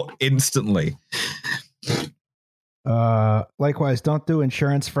caught instantly. Likewise, don't do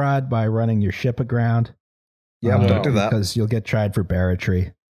insurance fraud by running your ship aground. Yeah, don't do that. Because you'll get tried for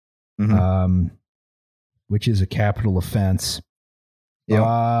barratry, Mhm. which is a capital offense.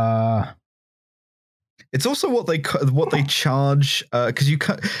 Yeah. It's also what they charge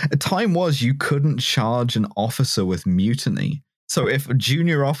because time was you couldn't charge an officer with mutiny. So if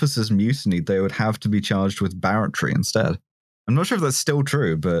junior officers mutinied, they would have to be charged with barratry instead. I'm not sure if that's still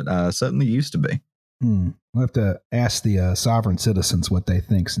true, but certainly used to be. We'll have to ask the sovereign citizens what they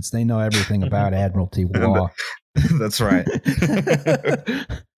think, since they know everything about Admiralty law. That's right.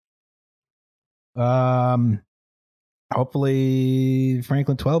 Hopefully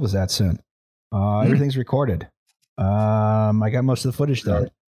Franklin 12 is that soon. Everything's recorded. I got most of the footage done.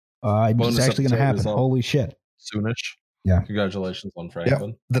 It's Bonus actually going to episode is happen. up Holy shit. Soonish. Yeah. Congratulations on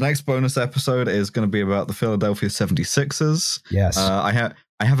Franklin. The next bonus episode is going to be about the Philadelphia 76ers. Yes. I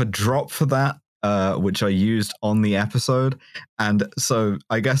have a drop for that, which I used on the episode. And so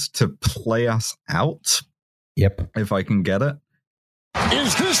I guess to play us out, Yep. if I can get it.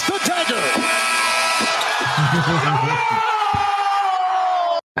 Is this the dagger?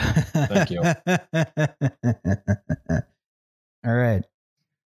 Thank you. All right.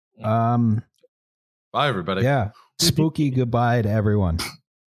 Bye, everybody. Yeah. Spooky goodbye to everyone.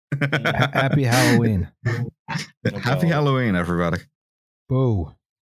 Happy Halloween. Happy Halloween, everybody. Boo.